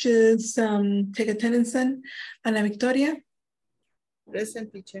 let's just take attendance then. Ana Victoria.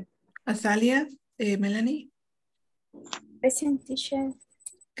 Present, teacher. Azalia. Melanie. Present, teacher.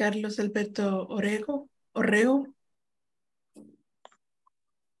 Carlos Alberto Orrego.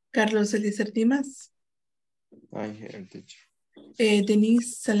 Carlos Eliezer Dimas. I hear teacher.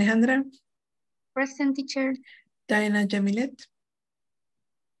 Denise Alejandra. Present, teacher. Diana Jamilet.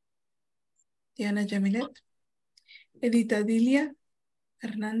 Edita Dilia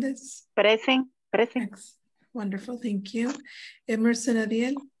Hernández. Present. Wonderful, thank you. Emerson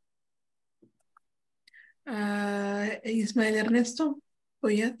Adiel. Ismael Ernesto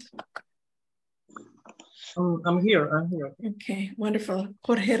Boyat. I'm here. Okay, wonderful.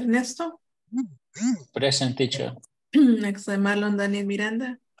 Jorge Ernesto. Present, teacher. Excellent. Marlon Daniel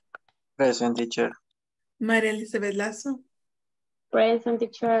Miranda. Present, teacher. María Elizabeth Lazo. Present,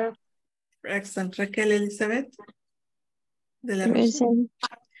 teacher. Excellent. Raquel Elizabeth de la Rosa.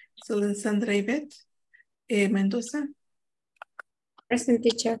 Present. Sandra Ivette Mendoza. Present,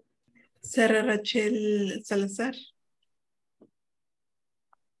 teacher. Sara Rachel Salazar.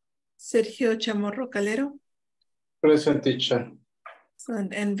 Sergio Chamorro Calero. Present, teacher.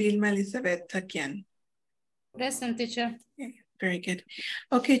 And Vilma Elizabeth Taquian. Present, teacher. Okay, very good.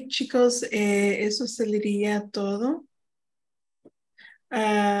 Ok, chicos, eso sería todo.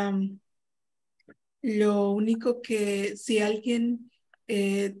 Lo único que si alguien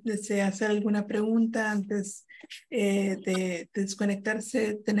desea hacer alguna pregunta antes de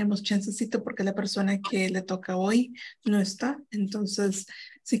desconectarse, tenemos chancecito porque la persona que le toca hoy no está. Entonces,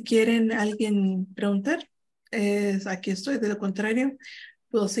 si quieren alguien preguntar, aquí estoy. De lo contrario,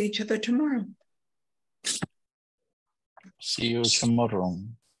 we'll see each other tomorrow. See you tomorrow.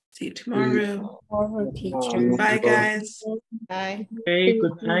 See you tomorrow. Teacher. Bye, guys. Bye. Hey,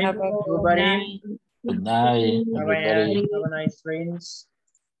 good night, everybody. Good night, everybody. Have a nice dreams.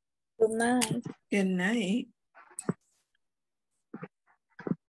 Good night. Good night.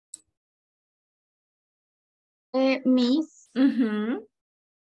 Miss,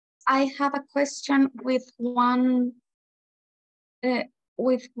 I have a question with one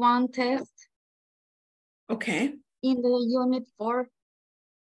test. Okay. In the unit 4.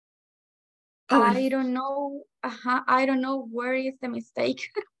 Oh, I don't know. I don't know where is the mistake.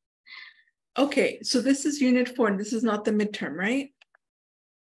 Okay, so this is unit 4. This is not the midterm, right?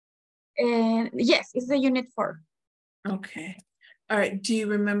 Yes, it's the unit 4. Okay. All right. Do you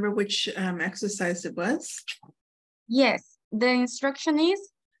remember which exercise it was? Yes, the instruction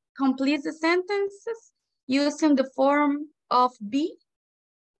is complete the sentences using the form of be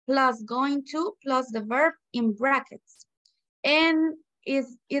plus going to plus the verb in brackets. And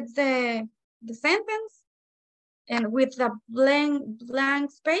it's the sentence and with a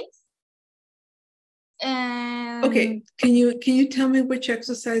blank space. And okay, can you tell me which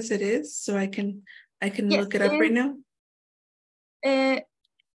exercise it is so I can yes, look it up right now?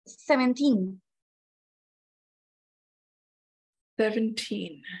 17.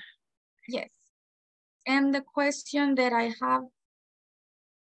 17. Yes. And the question that I have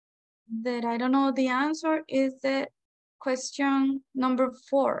that I don't know the answer is the question number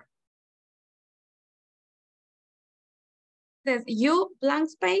 4. It says you blank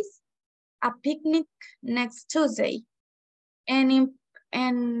space a picnic next Tuesday, and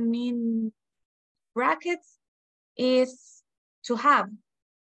in brackets is to have,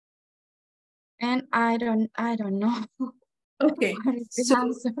 and I don't know. Okay,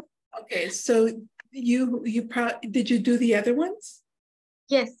 okay, so you probably did you do the other ones?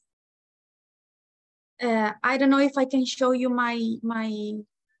 Yes. I don't know if I can show you my.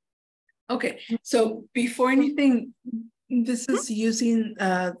 Okay, so before anything This is using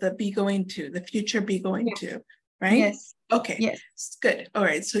the be going to, the future be going to, right? Yes. Okay. Yes. Good. All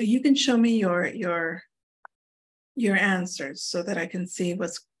right. So you can show me your answers so that I can see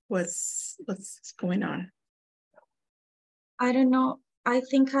what's going on. I don't know. I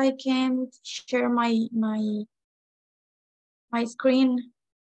think I can share my screen.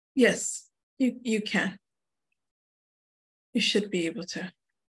 Yes, you can. You should be able to.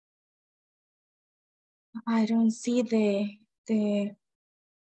 I don't see the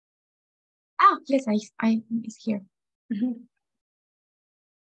yes, I it's here. Mm-hmm.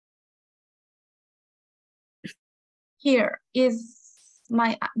 Here is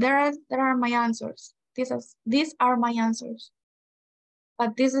my there are my answers. These are my answers.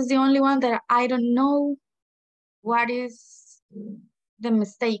 But this is the only one that I don't know what is the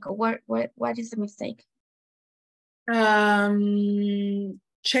mistake or what is the mistake.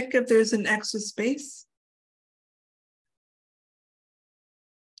 Check if there's an extra space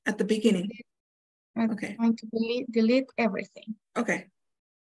at the beginning. I'm okay. going to delete everything. Okay.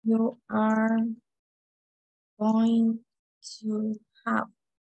 You are going to have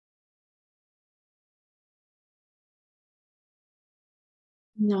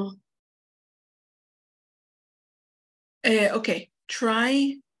no. Okay.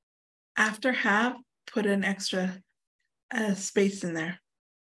 Try after have, put an extra space in there.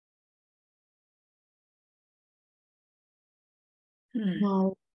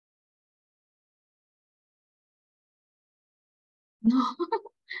 No. No,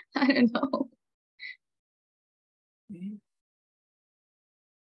 I don't know.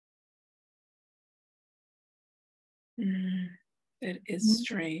 It is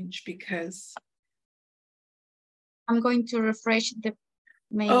strange because I'm going to refresh the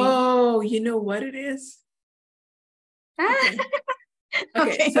maybe. Oh, you know what it is?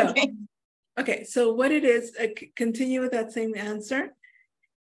 Okay. Okay, so what it is, continue with that same answer.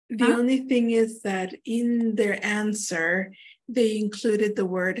 The only thing is that in their answer, they included the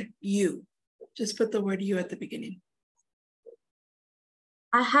word you. Just put the word you at the beginning.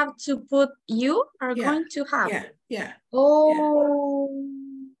 I have to put you are going to have. Yeah. Oh.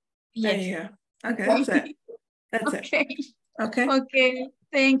 Yeah. There you go. Okay, that's it. That's it. Okay. Okay.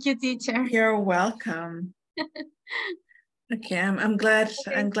 Thank you, teacher. You're welcome. Okay, I'm glad.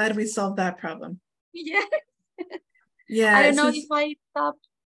 Okay. I'm glad we solved that problem. Yeah. Yeah. I don't know if I stopped.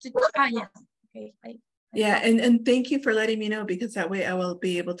 Yes. Okay. Yeah, and thank you for letting me know, because that way I will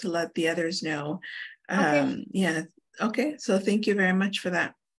be able to let the others know. Okay. Yeah. Okay. So thank you very much for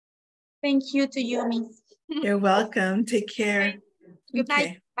that. Thank you to you, Miss. You're welcome. Take care. Okay. Good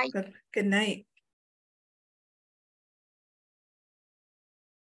night. Bye. Good night.